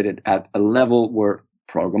articulated at a level where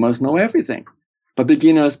programmers know everything. But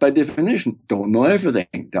beginners, by definition, don't know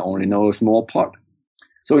everything. They only know a small part.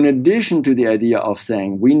 So in addition to the idea of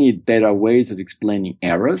saying we need better ways of explaining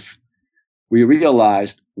errors, we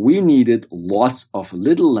realized we needed lots of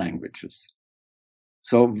little languages.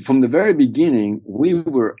 So from the very beginning, we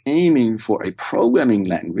were aiming for a programming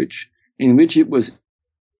language in which it was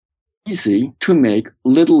easy to make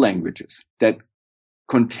little languages that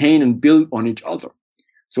contain and build on each other.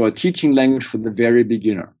 So a teaching language for the very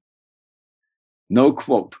beginner. No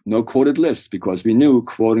quoted lists, because we knew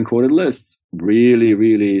quote and quoted lists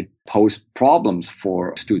really pose problems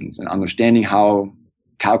for students in understanding how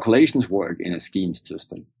calculations work in a scheme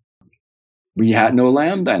system. We had no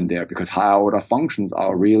Lambda in there because higher order functions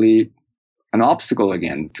are really an obstacle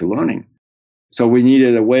again to learning. So we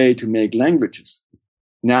needed a way to make languages.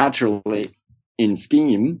 Naturally, in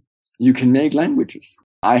Scheme, you can make languages.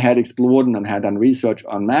 I had explored and had done research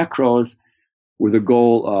on macros with the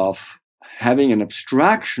goal of having an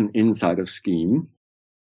abstraction inside of Scheme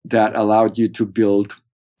that allowed you to build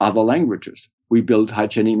other languages. We built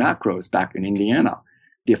hygienic macros back in Indiana.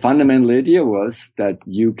 The fundamental idea was that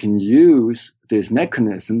you can use this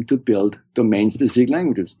mechanism to build domain-specific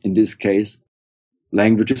languages. In this case,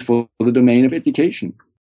 languages for the domain of education.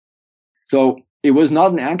 So it was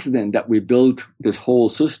not an accident that we built this whole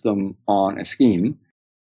system on a scheme.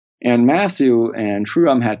 And Matthew and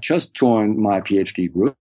Shriram had just joined my PhD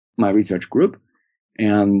group, my research group,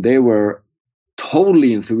 and they were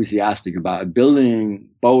totally enthusiastic about building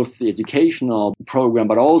both the educational program,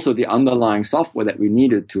 but also the underlying software that we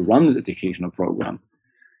needed to run the educational program.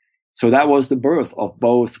 So that was the birth of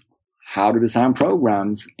both how to design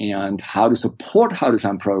programs and how to support how to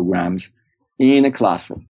design programs in a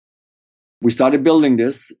classroom. We started building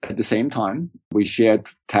this at the same time. We shared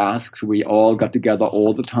tasks. We all got together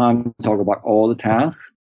all the time to talk about all the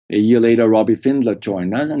tasks. A year later, Robbie Findler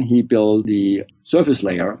joined us, and he built the surface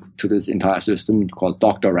layer to this entire system called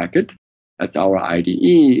Dr. Racket. That's our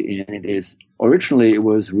IDE, and it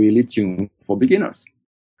was really tuned for beginners.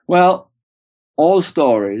 Well, all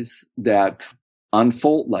stories that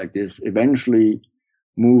unfold like this eventually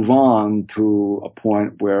move on to a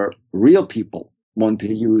point where real people want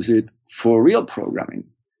to use it for real programming.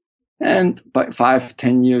 And by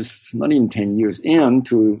 5-10 years, not even 10 years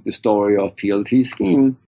into the story of PLT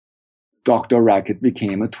Scheme, Dr. Racket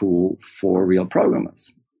became a tool for real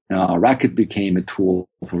programmers. Racket became a tool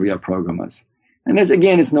for real programmers. And this,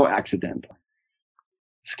 again, is no accident.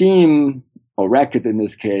 Scheme, or Racket in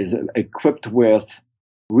this case, equipped with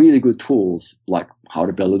really good tools like how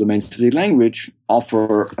to build a domain-specific language,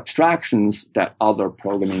 offer abstractions that other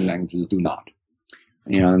programming languages do not.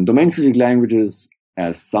 And domain-specific languages,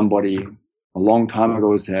 as somebody a long time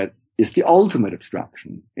ago said, is the ultimate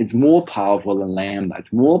abstraction. It's more powerful than Lambda.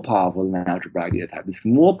 It's more powerful than algebraic data type. It's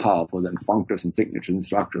more powerful than functors and signatures and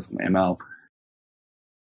structures from ML.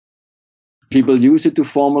 People use it to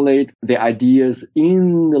formulate the ideas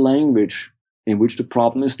in the language in which the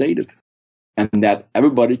problem is stated, and that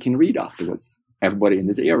everybody can read afterwards, everybody in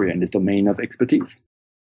this area, in this domain of expertise.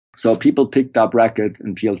 So people picked up Racket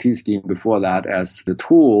and PLT Scheme before that as the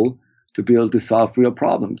tool to solve real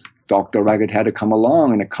problems. Dr. Racket had to come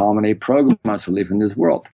along and accommodate programmers who live in this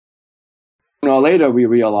world. Later, we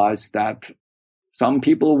realized that some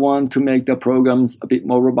people want to make their programs a bit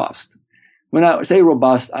more robust. When I say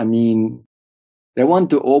robust, I mean they want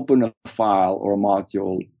to open a file or a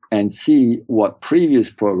module and see what previous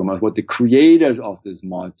programmers, what the creators of this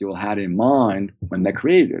module had in mind when they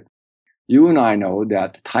created it. You and I know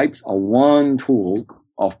that types are one tool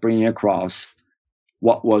of bringing across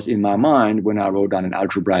what was in my mind when I wrote down an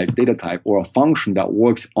algebraic data type or a function that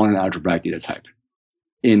works on an algebraic data type.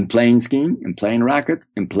 In plain Scheme, in plain Racket,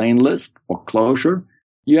 in plain Lisp or Clojure,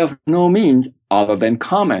 you have no means other than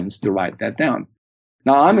comments to write that down.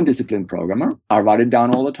 Now, I'm a disciplined programmer. I write it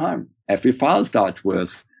down all the time. Every file starts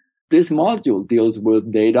with, this module deals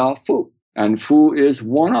with data foo, and foo is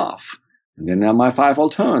one off. And then there are my 5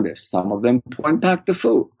 alternatives. Some of them point back to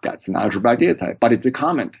foo. That's an algebraic data type, but it's a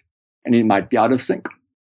comment, and it might be out of sync.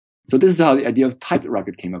 So this is how the idea of typed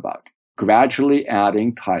record came about, gradually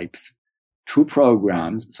adding types to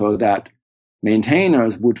programs so that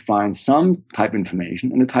maintainers would find some type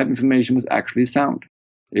information, and the type information was actually sound.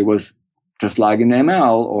 It was just like in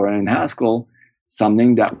ML or in Haskell,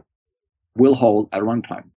 something that will hold at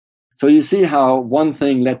runtime. So you see how one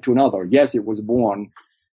thing led to another. Yes, it was born.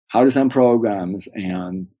 How to design programs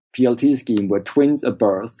and PLT scheme were twins at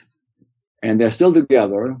birth, and they're still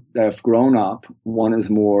together. They've grown up. One is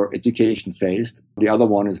more education-faced. The other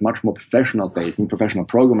one is much more professional-facing, professional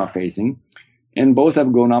programmer-facing. And both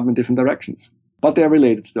have grown up in different directions. But they're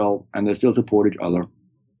related still, and they still support each other.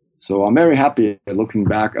 So I'm very happy looking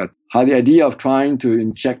back at how the idea of trying to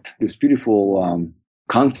inject this beautiful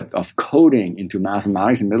concept of coding into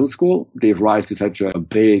mathematics in middle school gave rise to such a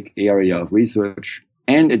big area of research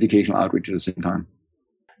and educational outreach at the same time.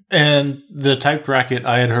 And the typed racket,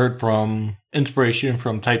 I had heard from inspiration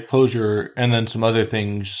from type closure and then some other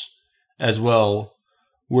things as well,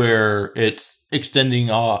 where it's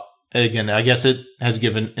extending off. Again, I guess it has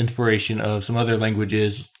given inspiration of some other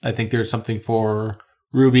languages. I think there's something for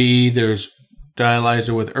Ruby. There's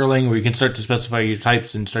Dialyzer with Erlang where you can start to specify your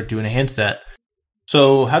types and start to enhance that.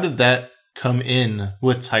 So how did that come in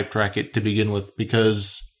with typed racket to begin with?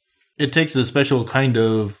 Because it takes a special kind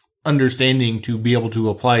of understanding to be able to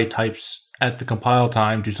apply types at the compile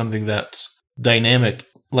time to something that's dynamic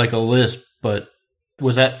like a Lisp. But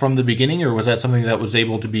was that from the beginning, or was that something that was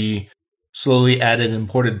able to be slowly added and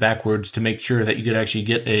ported backwards to make sure that you could actually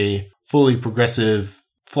get a fully progressive,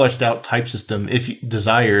 fleshed out type system if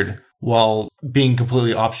desired, while being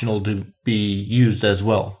completely optional to be used as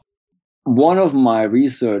well? One of my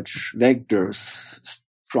research vectors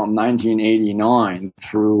from 1989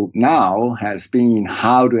 through now has been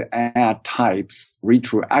how to add types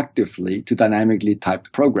retroactively to dynamically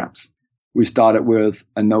typed programs. We started with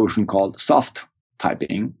a notion called soft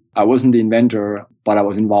typing. I wasn't the inventor, but I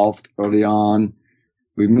was involved early on.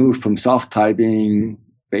 We moved from soft typing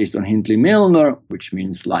based on Hindley-Milner, which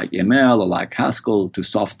means like ML or like Haskell, to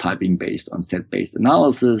soft typing based on set-based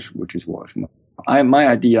analysis, which was my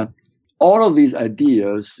idea. All of these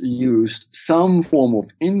ideas used some form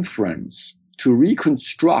of inference to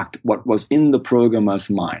reconstruct what was in the programmer's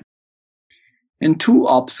mind. And two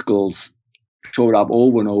obstacles showed up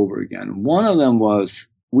over and over again. One of them was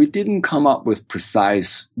we didn't come up with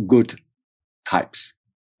precise, good types.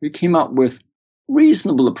 We came up with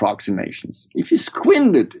reasonable approximations. If you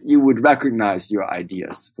squinted, you would recognize your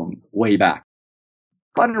ideas from way back.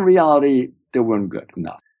 But in reality, they weren't good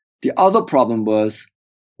enough. The other problem was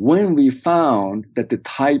when we found that the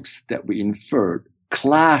types that we inferred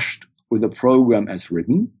clashed with the program as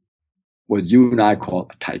written, what you and I call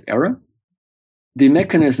a type error, the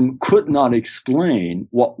mechanism could not explain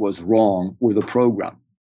what was wrong with the program.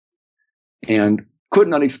 And could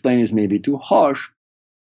not explain is maybe too harsh,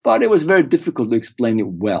 but it was very difficult to explain it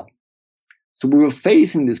well. So we were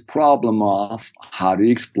facing this problem of how to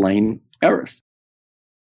explain errors.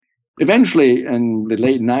 Eventually, in the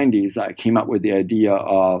late 90s, I came up with the idea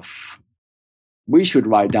of we should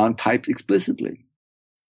write down types explicitly.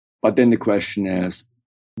 But then the question is,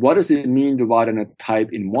 what does it mean to write down a type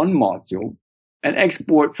in one module and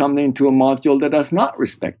export something to a module that does not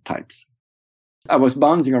respect types? I was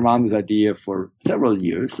bouncing around this idea for several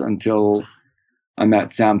years until I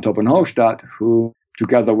met Sam Toppen-Hochstadt, who,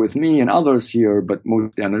 together with me and others here, but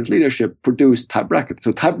mostly under his leadership, produced TypeRacket.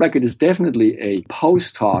 So TypeRacket is definitely a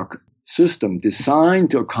post-hoc system designed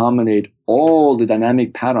to accommodate all the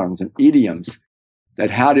dynamic patterns and idioms that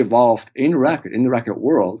had evolved in the Racket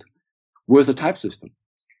world with a type system.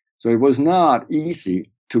 So it was not easy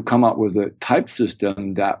to come up with a type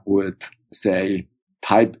system that would, say,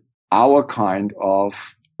 type our kind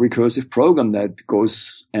of recursive program that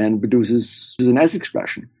goes and produces an S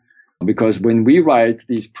expression. Because when we write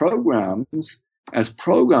these programs, as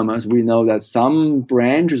programmers, we know that some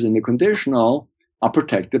branches in the conditional are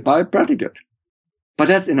protected by a predicate. But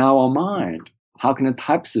that's in our mind. How can a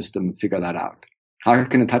type system figure that out? How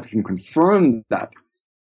can a type system confirm that?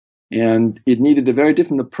 And it needed a very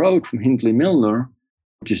different approach from Hindley-Milner,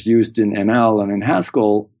 which is used in ML and in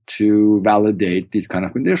Haskell, to validate these kind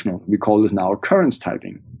of conditionals. We call this now occurrence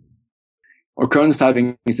typing. Occurrence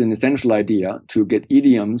typing is an essential idea to get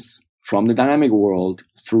idioms from the dynamic world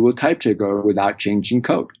through a type checker without changing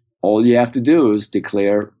code. All you have to do is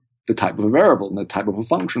declare the type of a variable and the type of a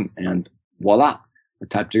function, and voila, the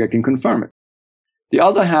type checker can confirm it. The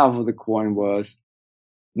other half of the coin was,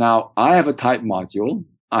 now I have a type module.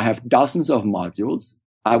 I have dozens of modules.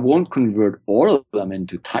 I won't convert all of them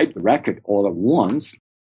into typed record all at once.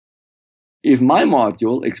 If my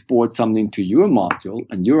module exports something to your module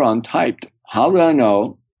and you're untyped, how do I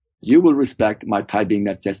know you will respect my typing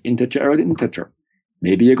that says integer or integer.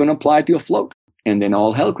 Maybe you're going to apply it to a float, and then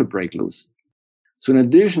all hell could break loose. So in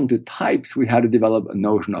addition to types, we had to develop a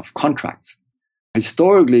notion of contracts.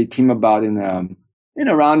 Historically, it came about in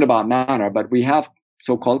a roundabout manner, but we have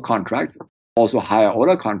so-called contracts, also higher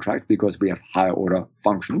order contracts because we have higher order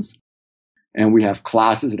functions, and we have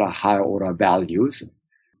classes that are higher order values.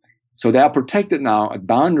 So they are protected now at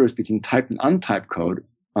boundaries between typed and untyped code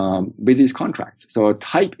with these contracts. So a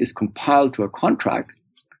type is compiled to a contract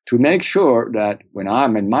to make sure that when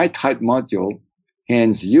I'm in my type module,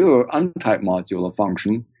 hands your untyped module a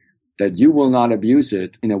function, that you will not abuse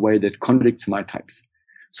it in a way that contradicts my types.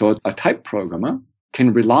 So a type programmer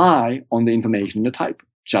can rely on the information in the type,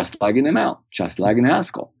 just like in ML, just like in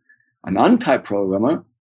Haskell. An untyped programmer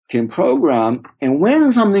can program, and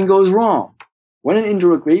when something goes wrong, when an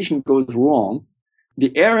integration goes wrong,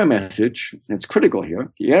 the error message, and it's critical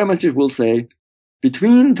here, the error message will say,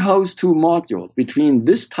 between those two modules, between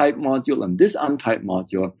this type module and this untyped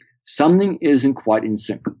module, something isn't quite in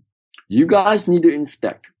sync. You guys need to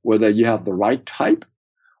inspect whether you have the right type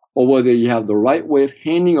or whether you have the right way of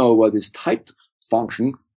handing over this typed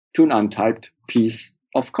function to an untyped piece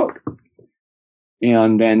of code.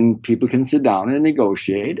 And then people can sit down and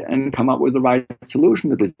negotiate and come up with the right solution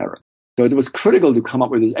to this error. So it was critical to come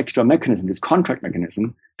up with this extra mechanism, this contract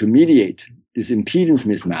mechanism, to mediate this impedance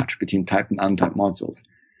mismatch between typed and untyped modules.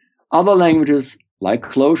 Other languages, like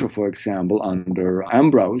Clojure, for example, under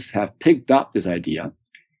Ambrose, have picked up this idea,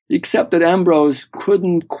 except that Ambrose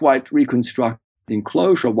couldn't quite reconstruct in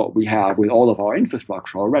Clojure what we have with all of our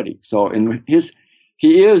infrastructure already. So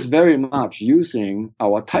he is very much using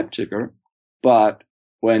our type checker, but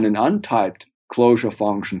when an untyped Clojure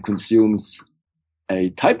function consumes a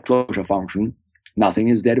typed Clojure function, nothing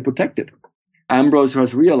is there to protect it. Ambrose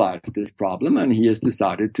has realized this problem, and he has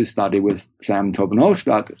decided to study with Sam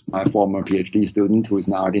Tobin-Hochstadt, my former PhD student who is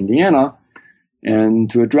now at Indiana, and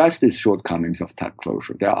to address these shortcomings of type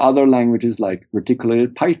Clojure. There are other languages like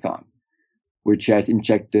reticulated Python, which has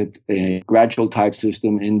injected a gradual type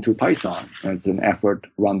system into Python. It's an effort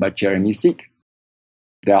run by Jeremy Sieg.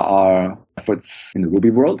 There are efforts in the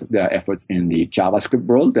Ruby world. There are efforts in the JavaScript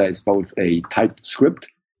world. There is both a typed script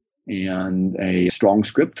and a strong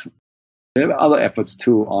script. There are other efforts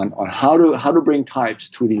too on how to bring types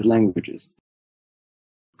to these languages.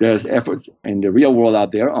 There's efforts in the real world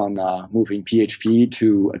out there on moving PHP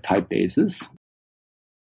to a type basis.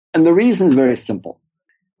 And the reason is very simple.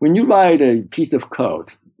 When you write a piece of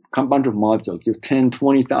code, a bunch of modules, you have 10,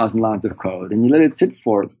 20,000 lines of code, and you let it sit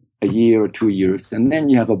for a year or 2 years, and then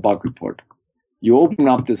you have a bug report. You open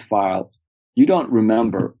up this file, you don't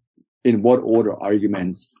remember in what order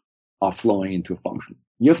arguments are flowing into a function.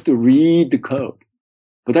 You have to read the code.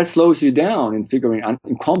 But that slows you down in figuring out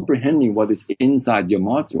and comprehending what is inside your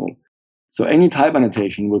module. So any type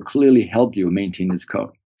annotation will clearly help you maintain this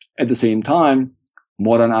code. At the same time,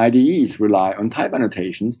 modern IDEs rely on type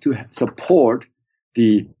annotations to support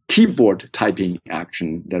the keyboard typing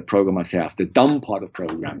action that programmers have, the dumb part of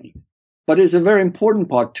programming. But it's a very important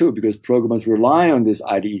part too, because programmers rely on this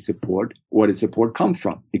IDE support. Where does support come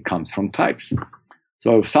from? It comes from types.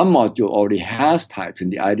 So if some module already has types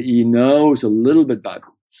and the IDE knows a little bit about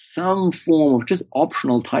some form of just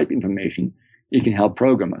optional type information, it can help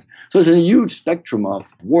programmers. So it's a huge spectrum of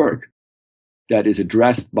work that is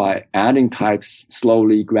addressed by adding types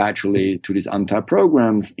slowly, gradually to these untyped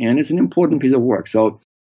programs, and it's an important piece of work. So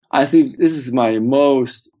I think this is my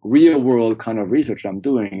most real-world kind of research I'm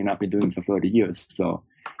doing, and I've been doing it for 30 years. So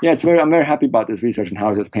yeah, I'm very happy about this research and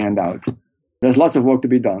how it has panned out. There's lots of work to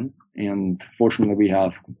be done, and fortunately we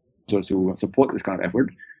have those who support this kind of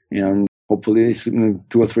effort. And hopefully 2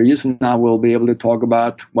 or 3 years from now, we'll be able to talk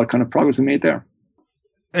about what kind of progress we made there.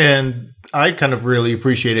 And I kind of really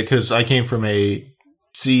appreciate it because I came from a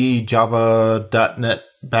C, Java, .NET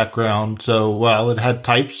background. So while it had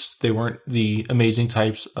types, they weren't the amazing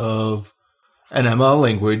types of an ML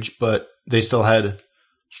language, but they still had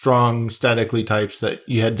strong statically types that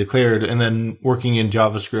you had declared. And then working in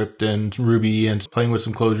JavaScript and Ruby and playing with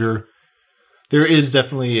some Clojure, there is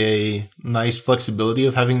definitely a nice flexibility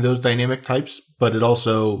of having those dynamic types, but it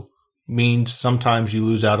also means sometimes you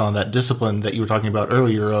lose out on that discipline that you were talking about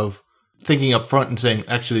earlier of thinking up front and saying,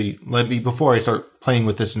 actually, before I start playing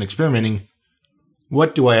with this and experimenting,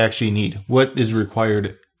 what do I actually need? What is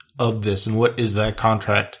required of this? And what is that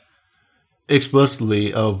contract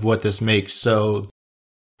explicitly of what this makes? So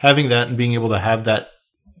having that and being able to have that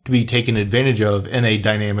to be taken advantage of in a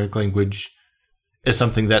dynamic language is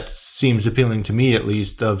something that seems appealing to me, at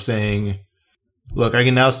least, of saying, look, I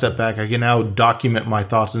can now step back. I can now document my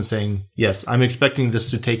thoughts and saying, yes, I'm expecting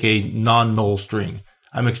this to take a non-null string.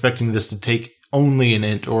 I'm expecting this to take only an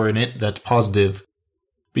int or an int that's positive.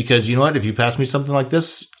 Because you know what? If you pass me something like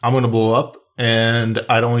this, I'm going to blow up. And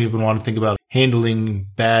I don't even want to think about handling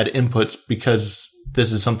bad inputs because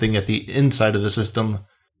this is something at the inside of the system,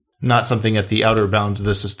 not something at the outer bounds of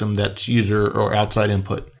the system that's user or outside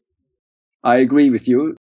input. I agree with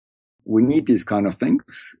you. We need these kind of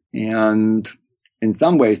things. And in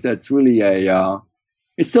some ways, that's really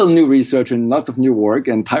it's still new research and lots of new work,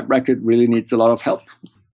 and TypeRacket really needs a lot of help.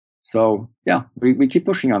 So yeah, we keep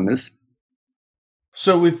pushing on this.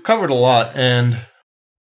 So we've covered a lot and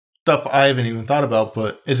stuff I haven't even thought about,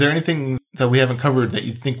 but is there anything that we haven't covered that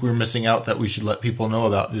you think we're missing out that we should let people know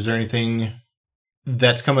about? Is there anything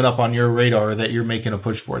that's coming up on your radar that you're making a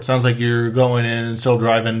push for? It sounds like you're going in and still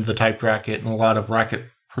driving the TypeRacket and a lot of Racket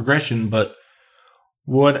progression, but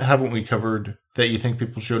what haven't we covered that you think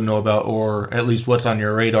people should know about, or at least what's on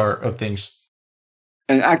your radar of things?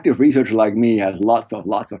 An active researcher like me has lots of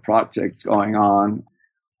projects going on.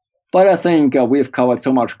 But I think we've covered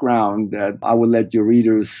so much ground that I will let your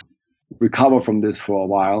readers recover from this for a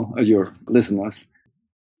while, your listeners.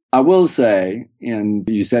 I will say, and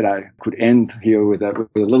you said I could end here with a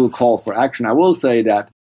little call for action. I will say that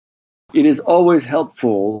it is always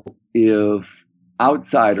helpful if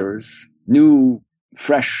outsiders, new,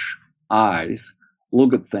 fresh eyes,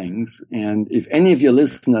 look at things. And if any of your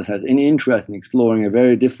listeners has any interest in exploring a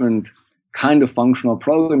very different kind of functional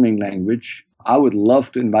programming language, I would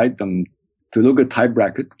love to invite them to look at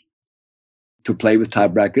TypeRacket, to play with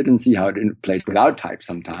TypeRacket and see how it plays without type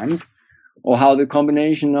sometimes, or how the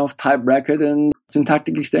combination of TypeRacket and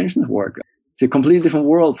syntactic extensions work. It's a completely different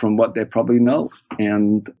world from what they probably know.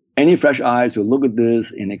 And any fresh eyes who look at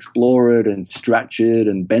this and explore it and stretch it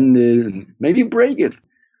and bend it and maybe break it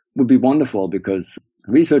would be wonderful, because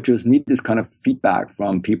researchers need this kind of feedback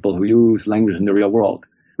from people who use language in the real world.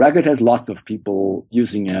 Racket has lots of people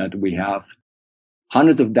using it. We have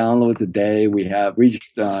hundreds of downloads a day. We have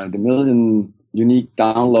reached the 1 million unique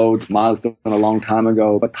download milestone a long time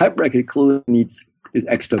ago. But TypeRacket clearly needs this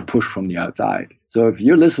extra push from the outside. So if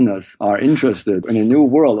your listeners are interested in a new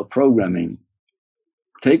world of programming,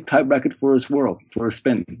 take TypeRacket for a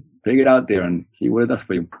spin. Take it out there and see what it does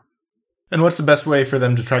for you. And what's the best way for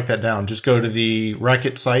them to track that down? Just go to the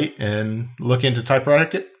Racket site and look into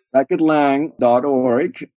TypeRacket?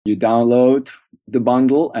 Racketlang.org. You download the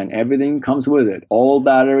bundle and everything comes with it. All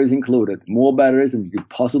batteries included. More batteries than you could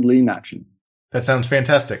possibly imagine. That sounds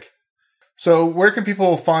fantastic. So where can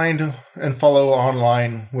people find and follow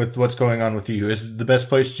online with what's going on with you? Is the best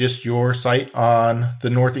place just your site on the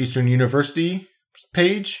Northeastern University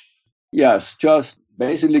page? Yes, just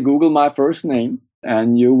basically Google my first name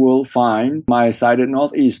and you will find my site at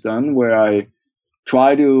Northeastern, where I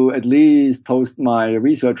try to at least post my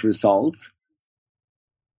research results.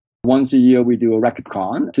 Once a year, we do a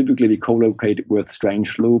RacketCon. Typically, we co-locate with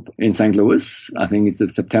Strangeloop in St. Louis. I think it's a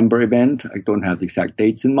September event. I don't have the exact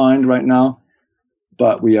dates in mind right now.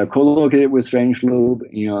 But we are co-located with Strangeloop,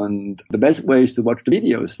 and the best way is to watch the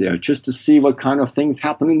videos there, just to see what kind of things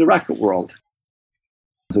happen in the Racket world.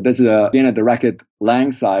 So this is, again, at the Racket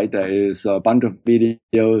Lang site. There is a bunch of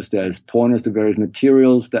videos. There's pointers to various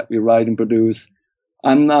materials that we write and produce.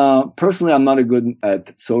 Personally, I'm not a good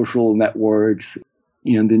at social networks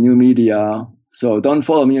and the new media. So don't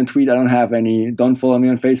follow me on Twitter. I don't have any. Don't follow me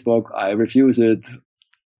on Facebook. I refuse it.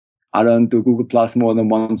 I don't do Google Plus more than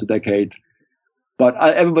once a decade. But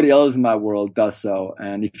everybody else in my world does so.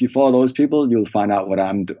 And if you follow those people, you'll find out what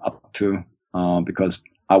I'm up to, because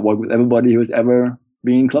I work with everybody who's ever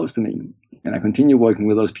been close to me. And I continue working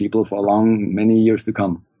with those people for many years to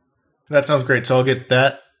come. That sounds great. So I'll get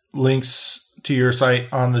that links to your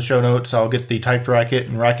site on the show notes. I'll get the TypeRacket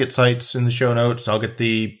and Racket sites in the show notes. I'll get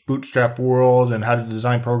the Bootstrap world and how to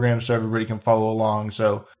design programs so everybody can follow along.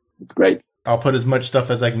 So it's great. I'll put as much stuff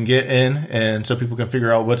as I can get in, and so people can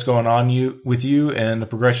figure out what's going on with you and the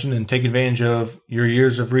progression, and take advantage of your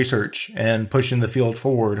years of research and pushing the field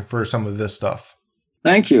forward for some of this stuff.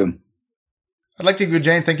 Thank you. I'd like to give a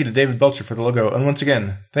giant thank you to David Belcher for the logo. And once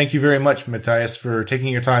again, thank you very much, Matthias, for taking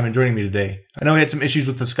your time and joining me today. I know we had some issues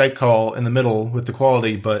with the Skype call in the middle with the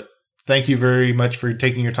quality, but thank you very much for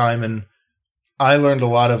taking your time. And I learned a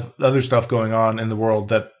lot of other stuff going on in the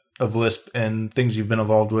world of Lisp and things you've been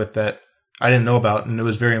involved with that I didn't know about, and it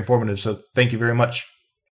was very informative. So thank you very much.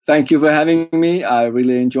 Thank you for having me. I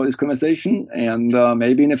really enjoyed this conversation. And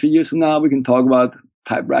maybe in a few years from now, we can talk about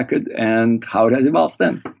TypeRacket and how it has evolved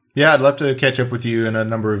then. Yeah, I'd love to catch up with you in a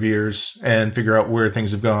number of years and figure out where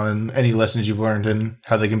things have gone and any lessons you've learned and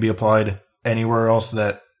how they can be applied anywhere else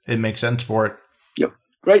that it makes sense for it. Yep.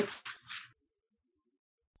 Great.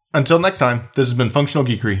 Until next time, this has been Functional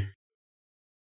Geekery.